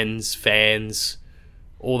family, friends, fans,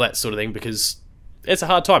 all that sort of thing, because it's a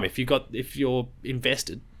hard time if you're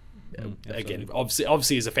invested. Again,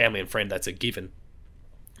 obviously as a family and friend, that's a given.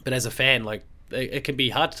 But as a fan, like, it can be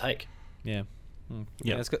hard to take. Yeah.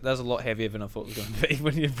 Yeah, that was a lot heavier than I thought it was going to be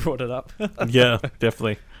when you brought it up. Yeah,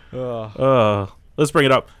 definitely. Let's bring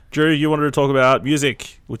it up. Drew, you wanted to talk about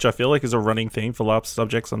music, which I feel like is a running theme for last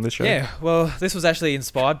subjects on this show. Yeah, well, this was actually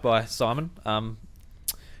inspired by Simon,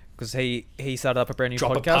 because he started up a brand new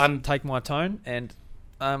podcast, Take My Tone, and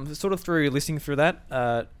sort of through listening through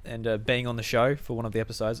that and being on the show for one of the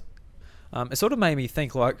episodes, it sort of made me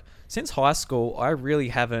think, like, since high school, I really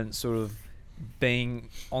haven't sort of been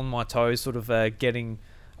on my toes, sort of getting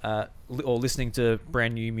or listening to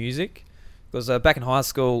brand new music. Because back in high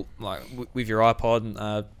school, like with your iPod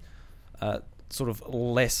and sort of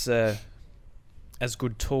less as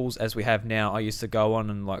good tools as we have now, I used to go on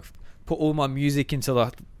and like put all my music into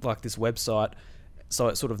like this website, so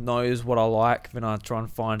it sort of knows what I like. Then I try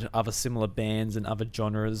and find other similar bands and other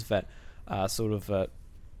genres that sort of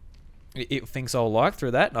it thinks I'll like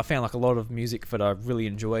through that. And I found like a lot of music that I really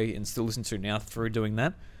enjoy and still listen to now through doing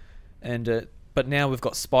that. And but now we've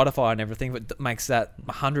got Spotify and everything that makes that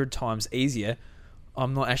 100 times easier.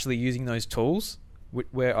 I'm not actually using those tools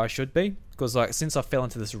where I should be, because like since I fell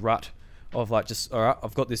into this rut of like, just, all right,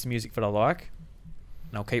 I've got this music that I like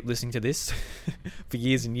and I'll keep listening to this for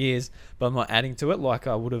years and years, but I'm not adding to it like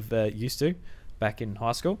I would have used to back in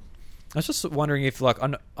high school. I was just wondering if, like,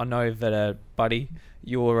 I know that Buddy,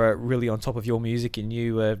 you're really on top of your music and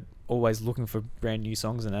you always looking for brand new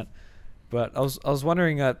songs and that. But I was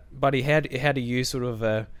wondering, Buddy, how do you sort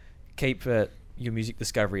of keep your music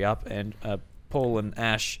discovery up? And Paul and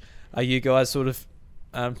Ash, are you guys sort of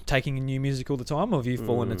taking in new music all the time, or have you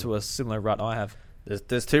fallen into a similar rut I have?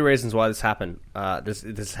 There's two reasons why this happened.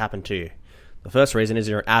 This happened to you. The first reason is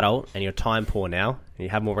you're an adult and you're time poor now, and you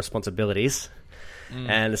have more responsibilities.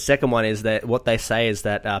 And the second one is that what they say is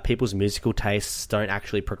that people's musical tastes don't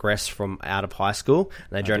actually progress from out of high school,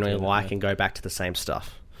 and they generally and go back to the same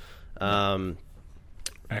stuff.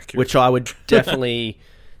 Which I would definitely,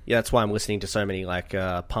 that's why I'm listening to so many like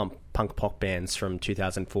punk pop bands from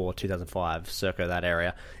 2004, 2005, circa that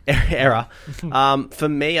era. For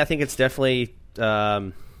me, I think it's definitely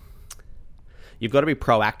you've got to be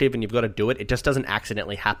proactive and you've got to do it. It just doesn't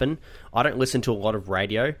accidentally happen. I don't listen to a lot of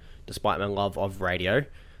radio, despite my love of radio.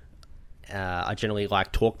 I generally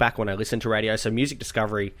like talkback when I listen to radio, so music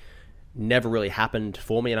discovery never really happened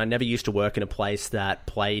for me, and I never used to work in a place that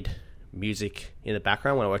played music in the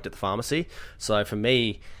background when I worked at the pharmacy. So for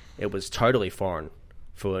me, it was totally foreign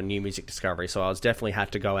for new music discovery. So I was definitely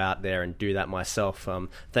had to go out there and do that myself.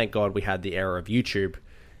 Thank God we had the era of YouTube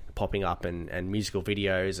popping up and musical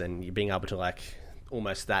videos and being able to like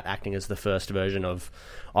almost that acting as the first version of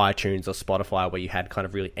iTunes or Spotify, where you had kind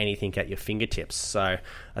of really anything at your fingertips. So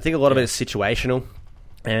I think a lot of it is situational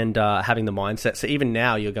and having the mindset. So even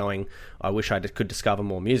now you're going, I wish I could discover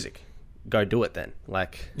more music. Go do it then.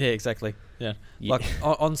 Like, yeah, exactly. Yeah, like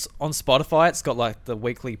on Spotify, it's got like the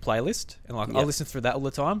weekly playlist, and like I listen through that all the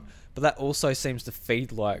time. But that also seems to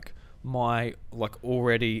feed like my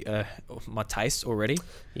already my taste already.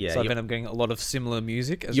 Yeah, so then I'm getting a lot of similar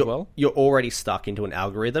music as well. You're already stuck into an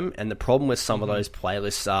algorithm, and the problem with some of those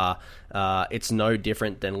playlists are it's no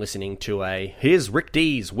different than listening to here's Rick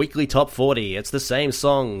D's weekly top 40. It's the same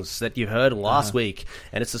songs that you heard last week,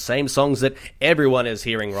 and it's the same songs that everyone is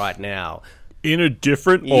hearing right now. In a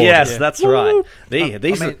different order. Yes, that's right.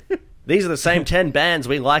 These are the same 10 bands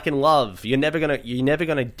we like and love. You're never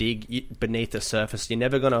gonna dig beneath the surface. You're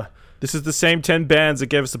never gonna. This is the same 10 bands that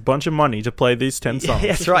gave us a bunch of money to play these 10 songs. Yeah,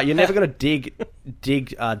 that's right. You're never gonna dig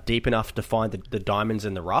deep enough to find the diamonds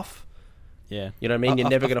in the rough. Yeah, you know what I mean. You're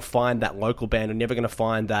never gonna find that local band. You're never gonna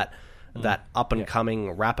find that up and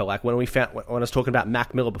coming rapper. Like when I was talking about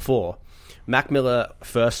Mac Miller before. Mac Miller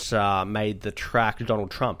first made the track Donald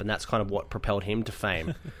Trump, and that's kind of what propelled him to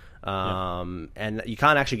fame. And you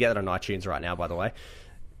can't actually get that on iTunes right now, by the way,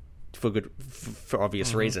 for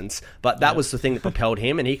obvious reasons. But that was the thing that propelled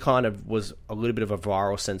him, and he kind of was a little bit of a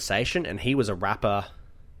viral sensation. And he was a rapper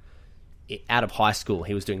out of high school.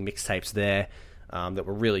 He was doing mixtapes there that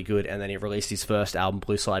were really good, and then he released his first album,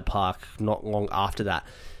 Blue Slide Park, not long after that.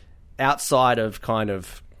 Outside of kind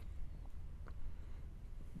of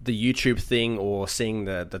the YouTube thing or seeing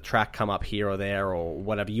the track come up here or there or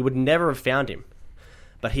whatever, you would never have found him.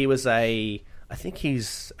 But he was I think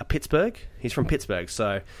he's a Pittsburgh. He's from Pittsburgh.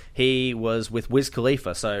 So he was with Wiz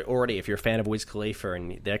Khalifa. So already, if you're a fan of Wiz Khalifa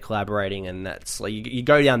and they're collaborating, and that's like, you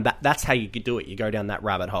go down that's how you could do it. You go down that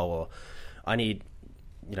rabbit hole. Or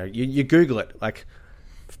you Google it. Like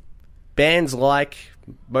bands like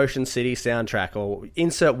Motion City Soundtrack, or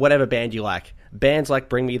insert whatever band you like. Bands like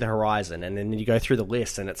Bring Me the Horizon, and then you go through the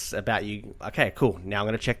list, and it's about you. Okay, cool. Now I'm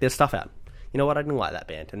going to check their stuff out. You know what? I didn't like that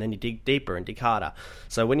band, and then you dig deeper and dig harder.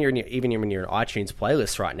 So when you're even when you're in iTunes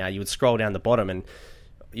playlist right now, you would scroll down the bottom and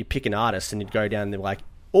you pick an artist, and you'd go down and like,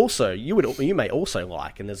 also you may also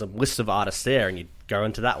like, and there's a list of artists there, and you go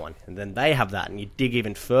into that one, and then they have that, and you dig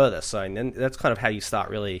even further. So and then that's kind of how you start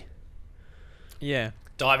really,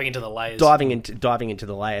 diving into the layers. Diving into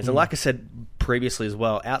the layers. And like I said previously as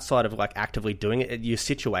well, outside of like actively doing it, your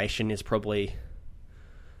situation is probably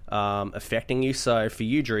affecting you. So for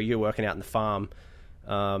you, Drew, you're working out in the farm.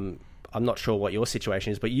 I'm not sure what your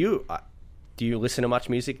situation is, but do you listen to much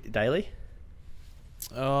music daily?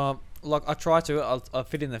 Like I try to. I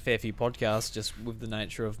fit in a fair few podcasts just with the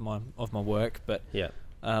nature of my work, but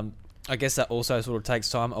I guess that also sort of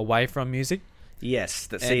takes time away from music. Yes,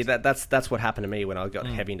 that's what happened to me when I got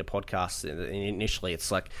heavy into podcasts. Initially,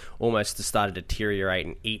 it's like almost started to deteriorate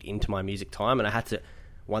and eat into my music time, and I had to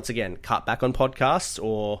once again cut back on podcasts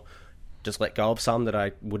or just let go of some that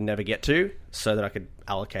I would never get to, so that I could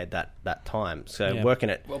allocate that time. So working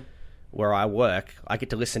at where I work, I get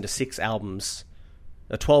to listen to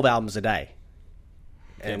 12 albums a day,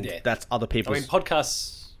 and that's other people's. I mean,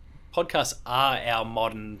 podcasts are our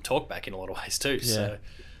modern talkback in a lot of ways too. So.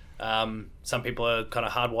 Some people are kind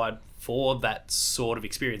of hardwired for that sort of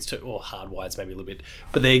experience too, or hardwired's maybe a little bit,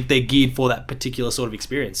 but they're geared for that particular sort of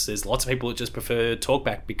experience. There's lots of people that just prefer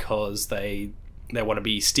talkback because they want to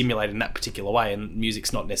be stimulated in that particular way, and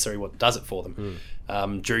music's not necessarily what does it for them.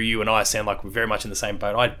 Drew, you and I sound like we're very much in the same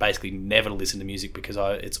boat. I basically never listen to music because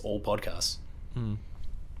it's all podcasts. And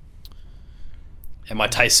my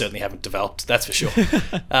tastes certainly haven't developed, that's for sure.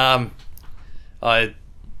 I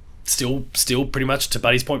still pretty much, to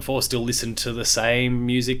Buddy's point before, still listen to the same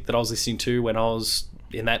music that I was listening to when I was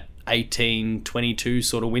in that 18, 22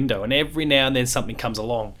 sort of window. And every now and then something comes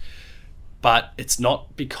along. But it's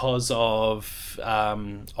not because of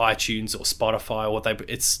iTunes or Spotify or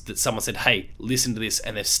it's that someone said, hey, listen to this,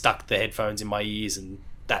 and they've stuck the headphones in my ears, and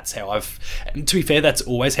that's how and to be fair, that's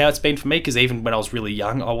always how it's been for me, because even when I was really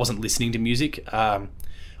young, I wasn't listening to music.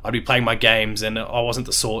 I'd be playing my games, and I wasn't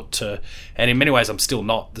the sort to, and in many ways I'm still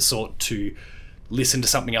not the sort to listen to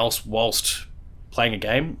something else whilst playing a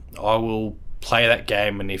game. I will play that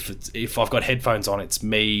game, and if I've got headphones on, it's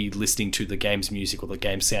me listening to the game's music or the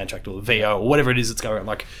game's soundtrack or the VO or whatever it is that's going on.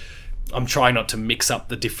 Like, I'm trying not to mix up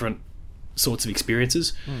the different sorts of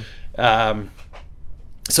experiences.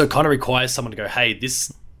 So it kind of requires someone to go, hey,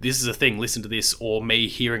 this is a thing, listen to this, or me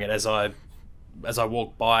hearing it as I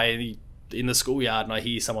walk by in the schoolyard and I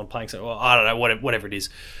hear someone playing something, well, I don't know, whatever it is.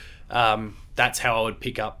 That's how I would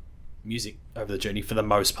pick up music over the journey for the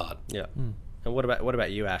most part. Yeah. And what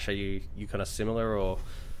about you, Ash? Are you kind of similar or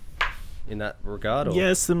in that regard? Or?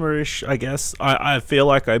 Yeah, similar-ish, I guess. I feel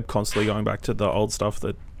like I'm constantly going back to the old stuff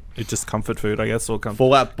that it's just comfort food, I guess, or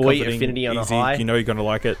Fallout Boy, comforting, Infinity on easy. a high. You know you're gonna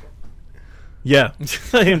like it. Yeah,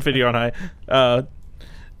 Infinity on high.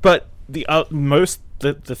 But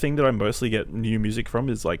the thing that I mostly get new music from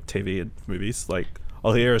is like TV and movies. Like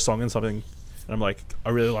I'll hear a song and something, and I'm like, I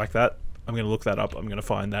really like that. I'm gonna look that up. I'm gonna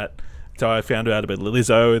find that. That's how I found out about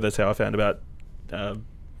Lizzo. That's how I found about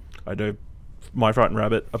I know My Frightened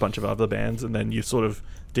Rabbit, a bunch of other bands, and then you sort of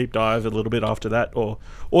deep dive a little bit after that. Or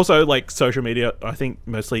also like social media. I think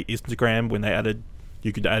mostly Instagram, when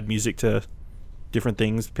you could add music to different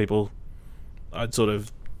things.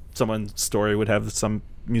 Someone's story would have some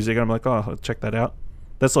music, and I'm like, oh, I'll check that out,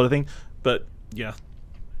 that sort of thing. But yeah,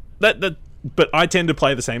 but I tend to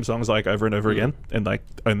play the same songs like over and over again, and like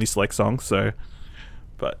only select songs. So,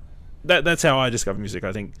 but that's how I discover music,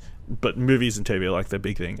 I think. But movies and TV are like the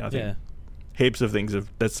big thing. I think heaps of things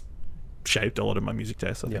that's shaped a lot of my music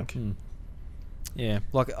taste, I think. Yeah,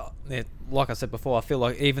 like I said before, I feel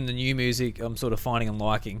like even the new music I'm sort of finding and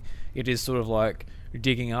liking, it is sort of like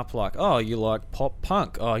digging up like, oh, you like pop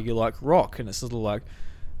punk, oh, you like rock, and it's sort of like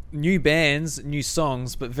new bands, new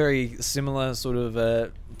songs, but very similar sort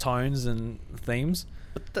of tones and themes.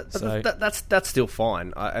 But that's still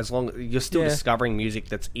fine, as long as you're still discovering music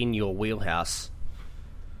that's in your wheelhouse.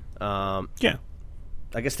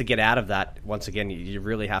 I guess to get out of that, once again, you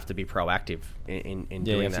really have to be proactive in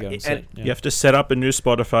doing that. You have to set up a new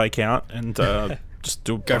Spotify account and just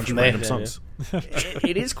do a bunch of random songs.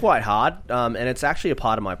 It is quite hard, and it's actually a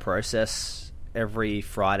part of my process every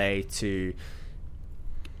Friday to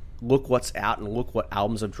look what's out and look what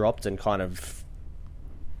albums have dropped and kind of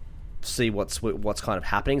see what's kind of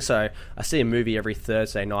happening. So I see a movie every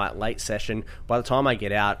Thursday night, late session. By the time I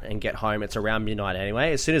get out and get home, it's around midnight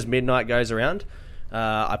anyway. As soon as midnight goes around,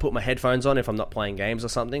 I put my headphones on if I'm not playing games or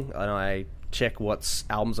something, and I check what's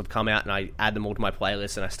albums have come out, and I add them all to my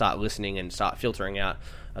playlist, and I start listening and start filtering out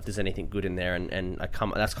if there's anything good in there, and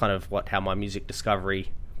that's kind of how my music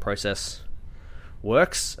discovery process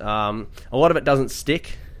works. A lot of it doesn't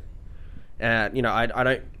stick. I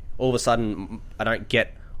don't all of a sudden I don't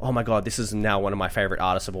get, oh my god, this is now one of my favorite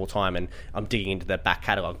artists of all time, and I'm digging into their back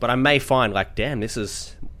catalogue. But I may find like, damn,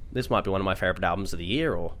 this might be one of my favorite albums of the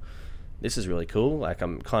year, or this is really cool. Like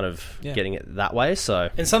I'm kind of getting it that way. So,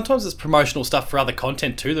 and sometimes it's promotional stuff for other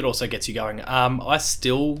content too that also gets you going. I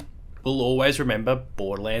still will always remember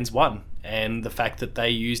Borderlands 1 and the fact that they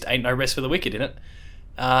used Ain't No Rest for the Wicked in it.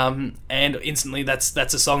 And instantly that's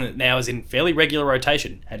a song that now is in fairly regular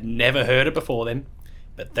rotation. Had never heard it before then.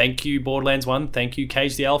 But thank you, Borderlands 1. Thank you,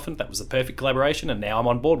 Cage the Elephant. That was a perfect collaboration, and now I'm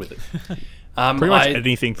on board with it. Pretty much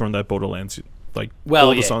anything from that Borderlands,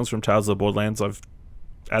 all the songs from Tales of the Borderlands, I've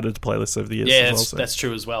added to playlists over the years. Yeah, that's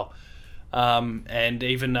true as well. And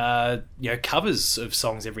even covers of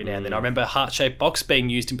songs every now and then. I remember Heart Shaped Box being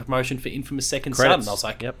used in promotion for Infamous Second Son. And I was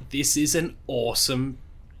like, this is an awesome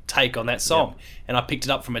take on that song. And I picked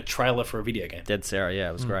it up from a trailer for a video game. Dead Sarah,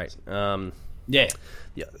 it was great. The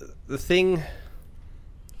thing.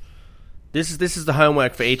 This is the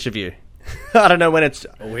homework for each of you. I don't know when it's.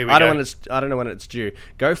 I don't know when it's due.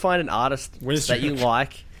 Go find an artist that you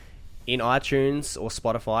like in iTunes or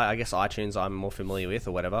Spotify. I guess iTunes I'm more familiar with,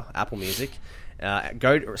 or whatever. Apple Music.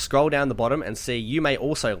 Go scroll down the bottom and see you may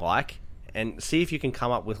also like, and see if you can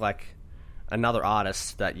come up with like another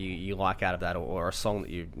artist that you like out of that, or a song that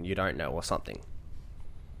you don't know, or something.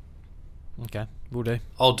 Okay, we'll do.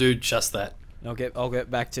 I'll do just that. I'll get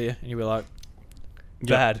back to you, and you'll be like,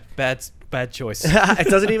 bad choice. It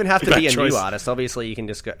doesn't even have to be a new artist. Obviously, you can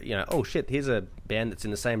just go, oh shit, here's a band that's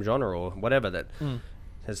in the same genre or whatever that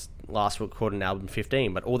has last recorded an album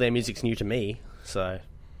 15, but all their music's new to me. So,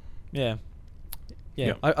 yeah.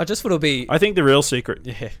 I just thought it'll be. I think the real secret.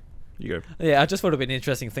 Yeah, you go. Yeah, I just thought it'd be an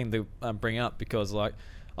interesting thing to bring up, because like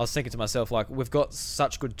I was thinking to myself, like, we've got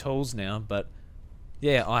such good tools now, but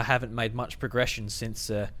I haven't made much progression since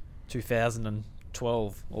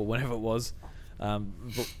 2012 or whenever it was.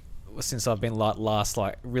 But since I've been last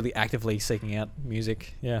really actively seeking out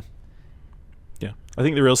music. Yeah, I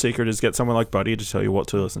think the real secret is get someone like Buddy to tell you what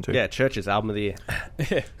to listen to. Yeah, Church's album of the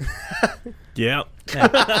year. Yeah.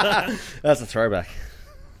 That's a throwback.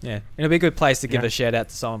 Yeah, it'll be a good place to give a shout out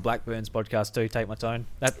to Simon Blackburn's podcast too. Take My Tone.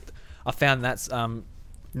 That I found that's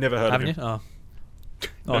never heard of him. You?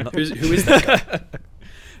 Oh, no. Who is that guy?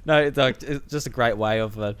 No, it's just a great way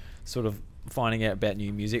of sort of finding out about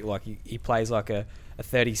new music. Like he plays like a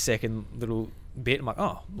 30-second little bit. I'm like,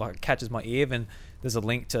 oh, like it catches my ear. Then there's a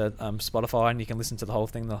link to Spotify, and you can listen to the whole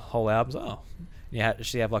thing, the whole album. Oh, You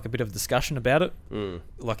actually have like a bit of a discussion about it.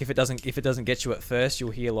 Like if it doesn't get you at first,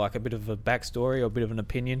 you'll hear like a bit of a backstory or a bit of an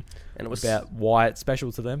opinion And it was about why it's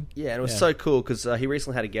special to them. Yeah, and it was so cool because he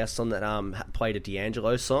recently had a guest on that played a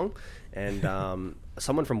D'Angelo song, and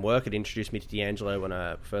someone from work had introduced me to D'Angelo when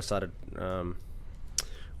I first started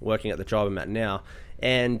working at the job I'm at now,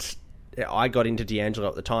 and I got into D'Angelo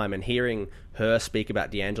at the time, and hearing her speak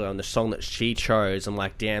about D'Angelo and the song that she chose, I'm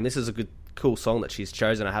like, damn, this is a cool song that she's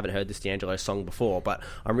chosen. I haven't heard this D'Angelo song before, but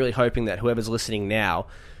I'm really hoping that whoever's listening now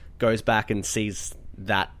goes back and sees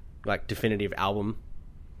that like definitive album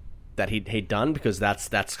that he'd done, because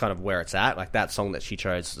that's kind of where it's at. Like that song that she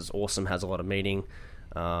chose is awesome, has a lot of meaning,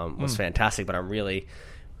 was fantastic. But I'm really,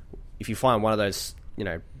 if you find one of those, you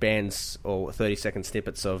know, bands or 30-second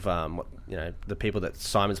snippets of you know, the people that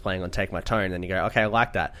Simon's playing on Take My Tone, then you go, okay, I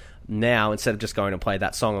like that. Now instead of just going and play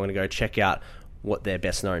that song, I'm going to go check out what they're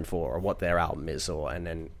best known for or what their album is,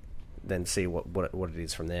 and then see what it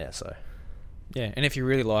is from there. So yeah, and if you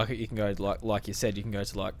really like it, you can go like you said, you can go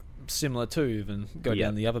to like Similar To and go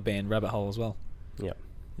down the other band rabbit hole as well. Yeah.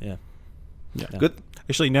 Good.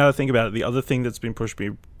 Actually, now I think about it, the other thing that's been pushed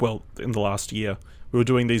me, well, in the last year, we were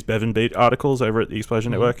doing these Bevan Beat articles over at the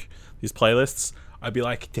Explosion Network, these playlists. I'd be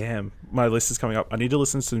like, damn, my list is coming up. I need to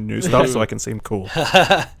listen to some new stuff so I can seem cool.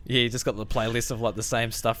 Yeah, you just got the playlist of like the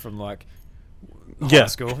same stuff from like high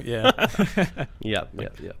school. Yeah. Yeah.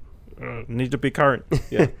 Need to be current.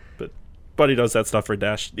 Yeah. But Buddy does that stuff for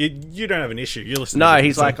Dash. You don't have an issue. You listen. No, to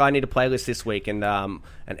he's like, I need a playlist this week, and an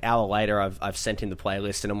hour later, I've sent him the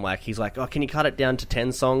playlist, and I'm like, he's like, oh, can you cut it down to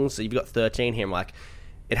 10 songs? So you've got 13 here. I'm like,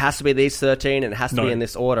 it has to be these 13, and it has to be in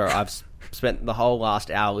this order. I've spent the whole last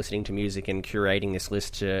hour listening to music and curating this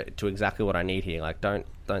list to exactly what I need here. Like, don't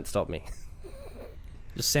stop me.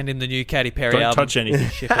 Just send in the new Katy Perry Don't album. touch anything.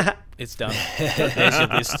 Ship it. It's done. There's your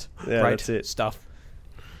list. Yeah, Great that's it. stuff.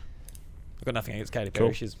 I've got nothing against Katy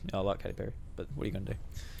Perry. I like Katy Perry, but what are you going to do?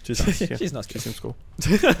 She's nice. Yeah. She's nice. She seems cool.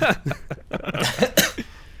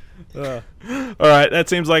 All right, that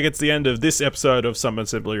seems like it's the end of this episode of Some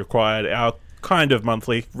Assembly Required, our kind of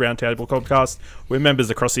monthly roundtable podcast where members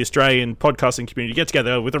across the Australian podcasting community get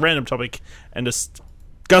together with a random topic and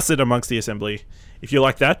discuss it amongst the assembly. If you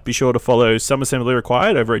like that, be sure to follow Some Assembly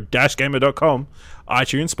Required over at dashgamer.com,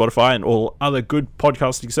 iTunes, Spotify, and all other good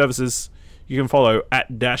podcasting services. You can follow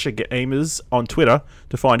at DasherGamers on Twitter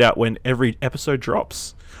to find out when every episode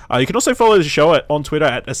drops. You can also follow the show on Twitter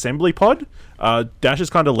at AssemblyPod. Dash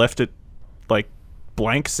has kind of left it like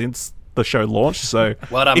blank since the show launched, so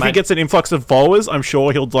Well done, if he mate. gets an influx of followers, I'm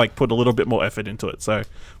sure he'll like put a little bit more effort into it. So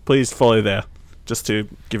please follow there, just to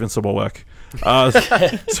give him some more work. So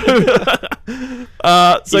guys,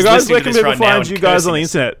 where can people find you guys on the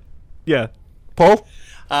internet? Yeah, Paul.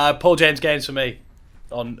 Paul James Games for me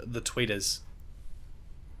on the tweeters.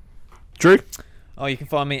 Drew. Oh, you can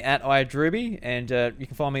find me at iDruby, and you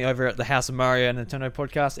can find me over at the House of Mario and Nintendo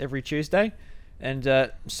podcast every Tuesday.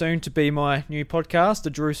 And soon to be my new podcast, The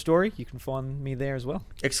Drew Story. You can find me there as well.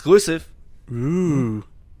 Exclusive. Ooh.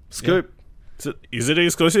 Scoop. Yeah. Is it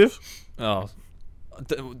exclusive? Oh,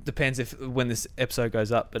 depends when this episode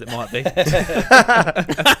goes up, but it might be.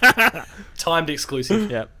 Timed exclusive.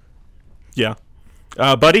 Yeah. Yeah.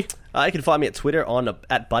 Buddy? You can find me at Twitter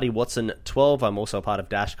at BuddyWatson12. I'm also a part of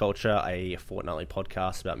Dash Culture, a fortnightly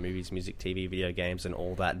podcast about movies, music, TV, video games, and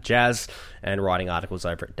all that jazz, and writing articles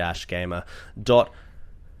over at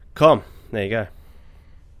dashgamer.com. There you go.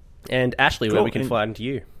 And Ashley, where Cool. we can find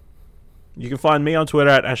you? You can find me on Twitter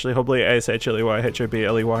at Ashley Hobley,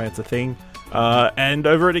 ASHLEYHOBLEY, it's a thing. And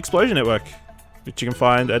over at Explosion Network, which you can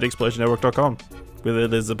find at explosionnetwork.com. Where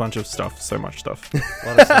there's a bunch of stuff, so much stuff. A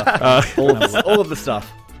lot of stuff. all of the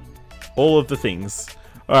stuff. All of the things.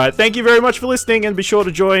 All right, thank you very much for listening, and be sure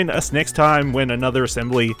to join us next time when another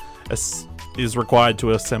assembly is required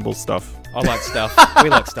to assemble stuff. I like stuff. We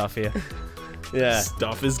like stuff here. Yeah.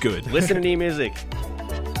 Stuff is good. Listen to new music.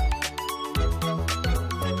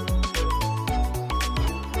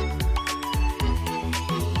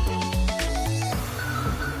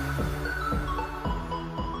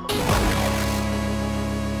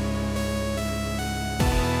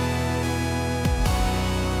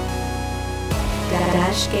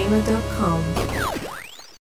 dashgamer.com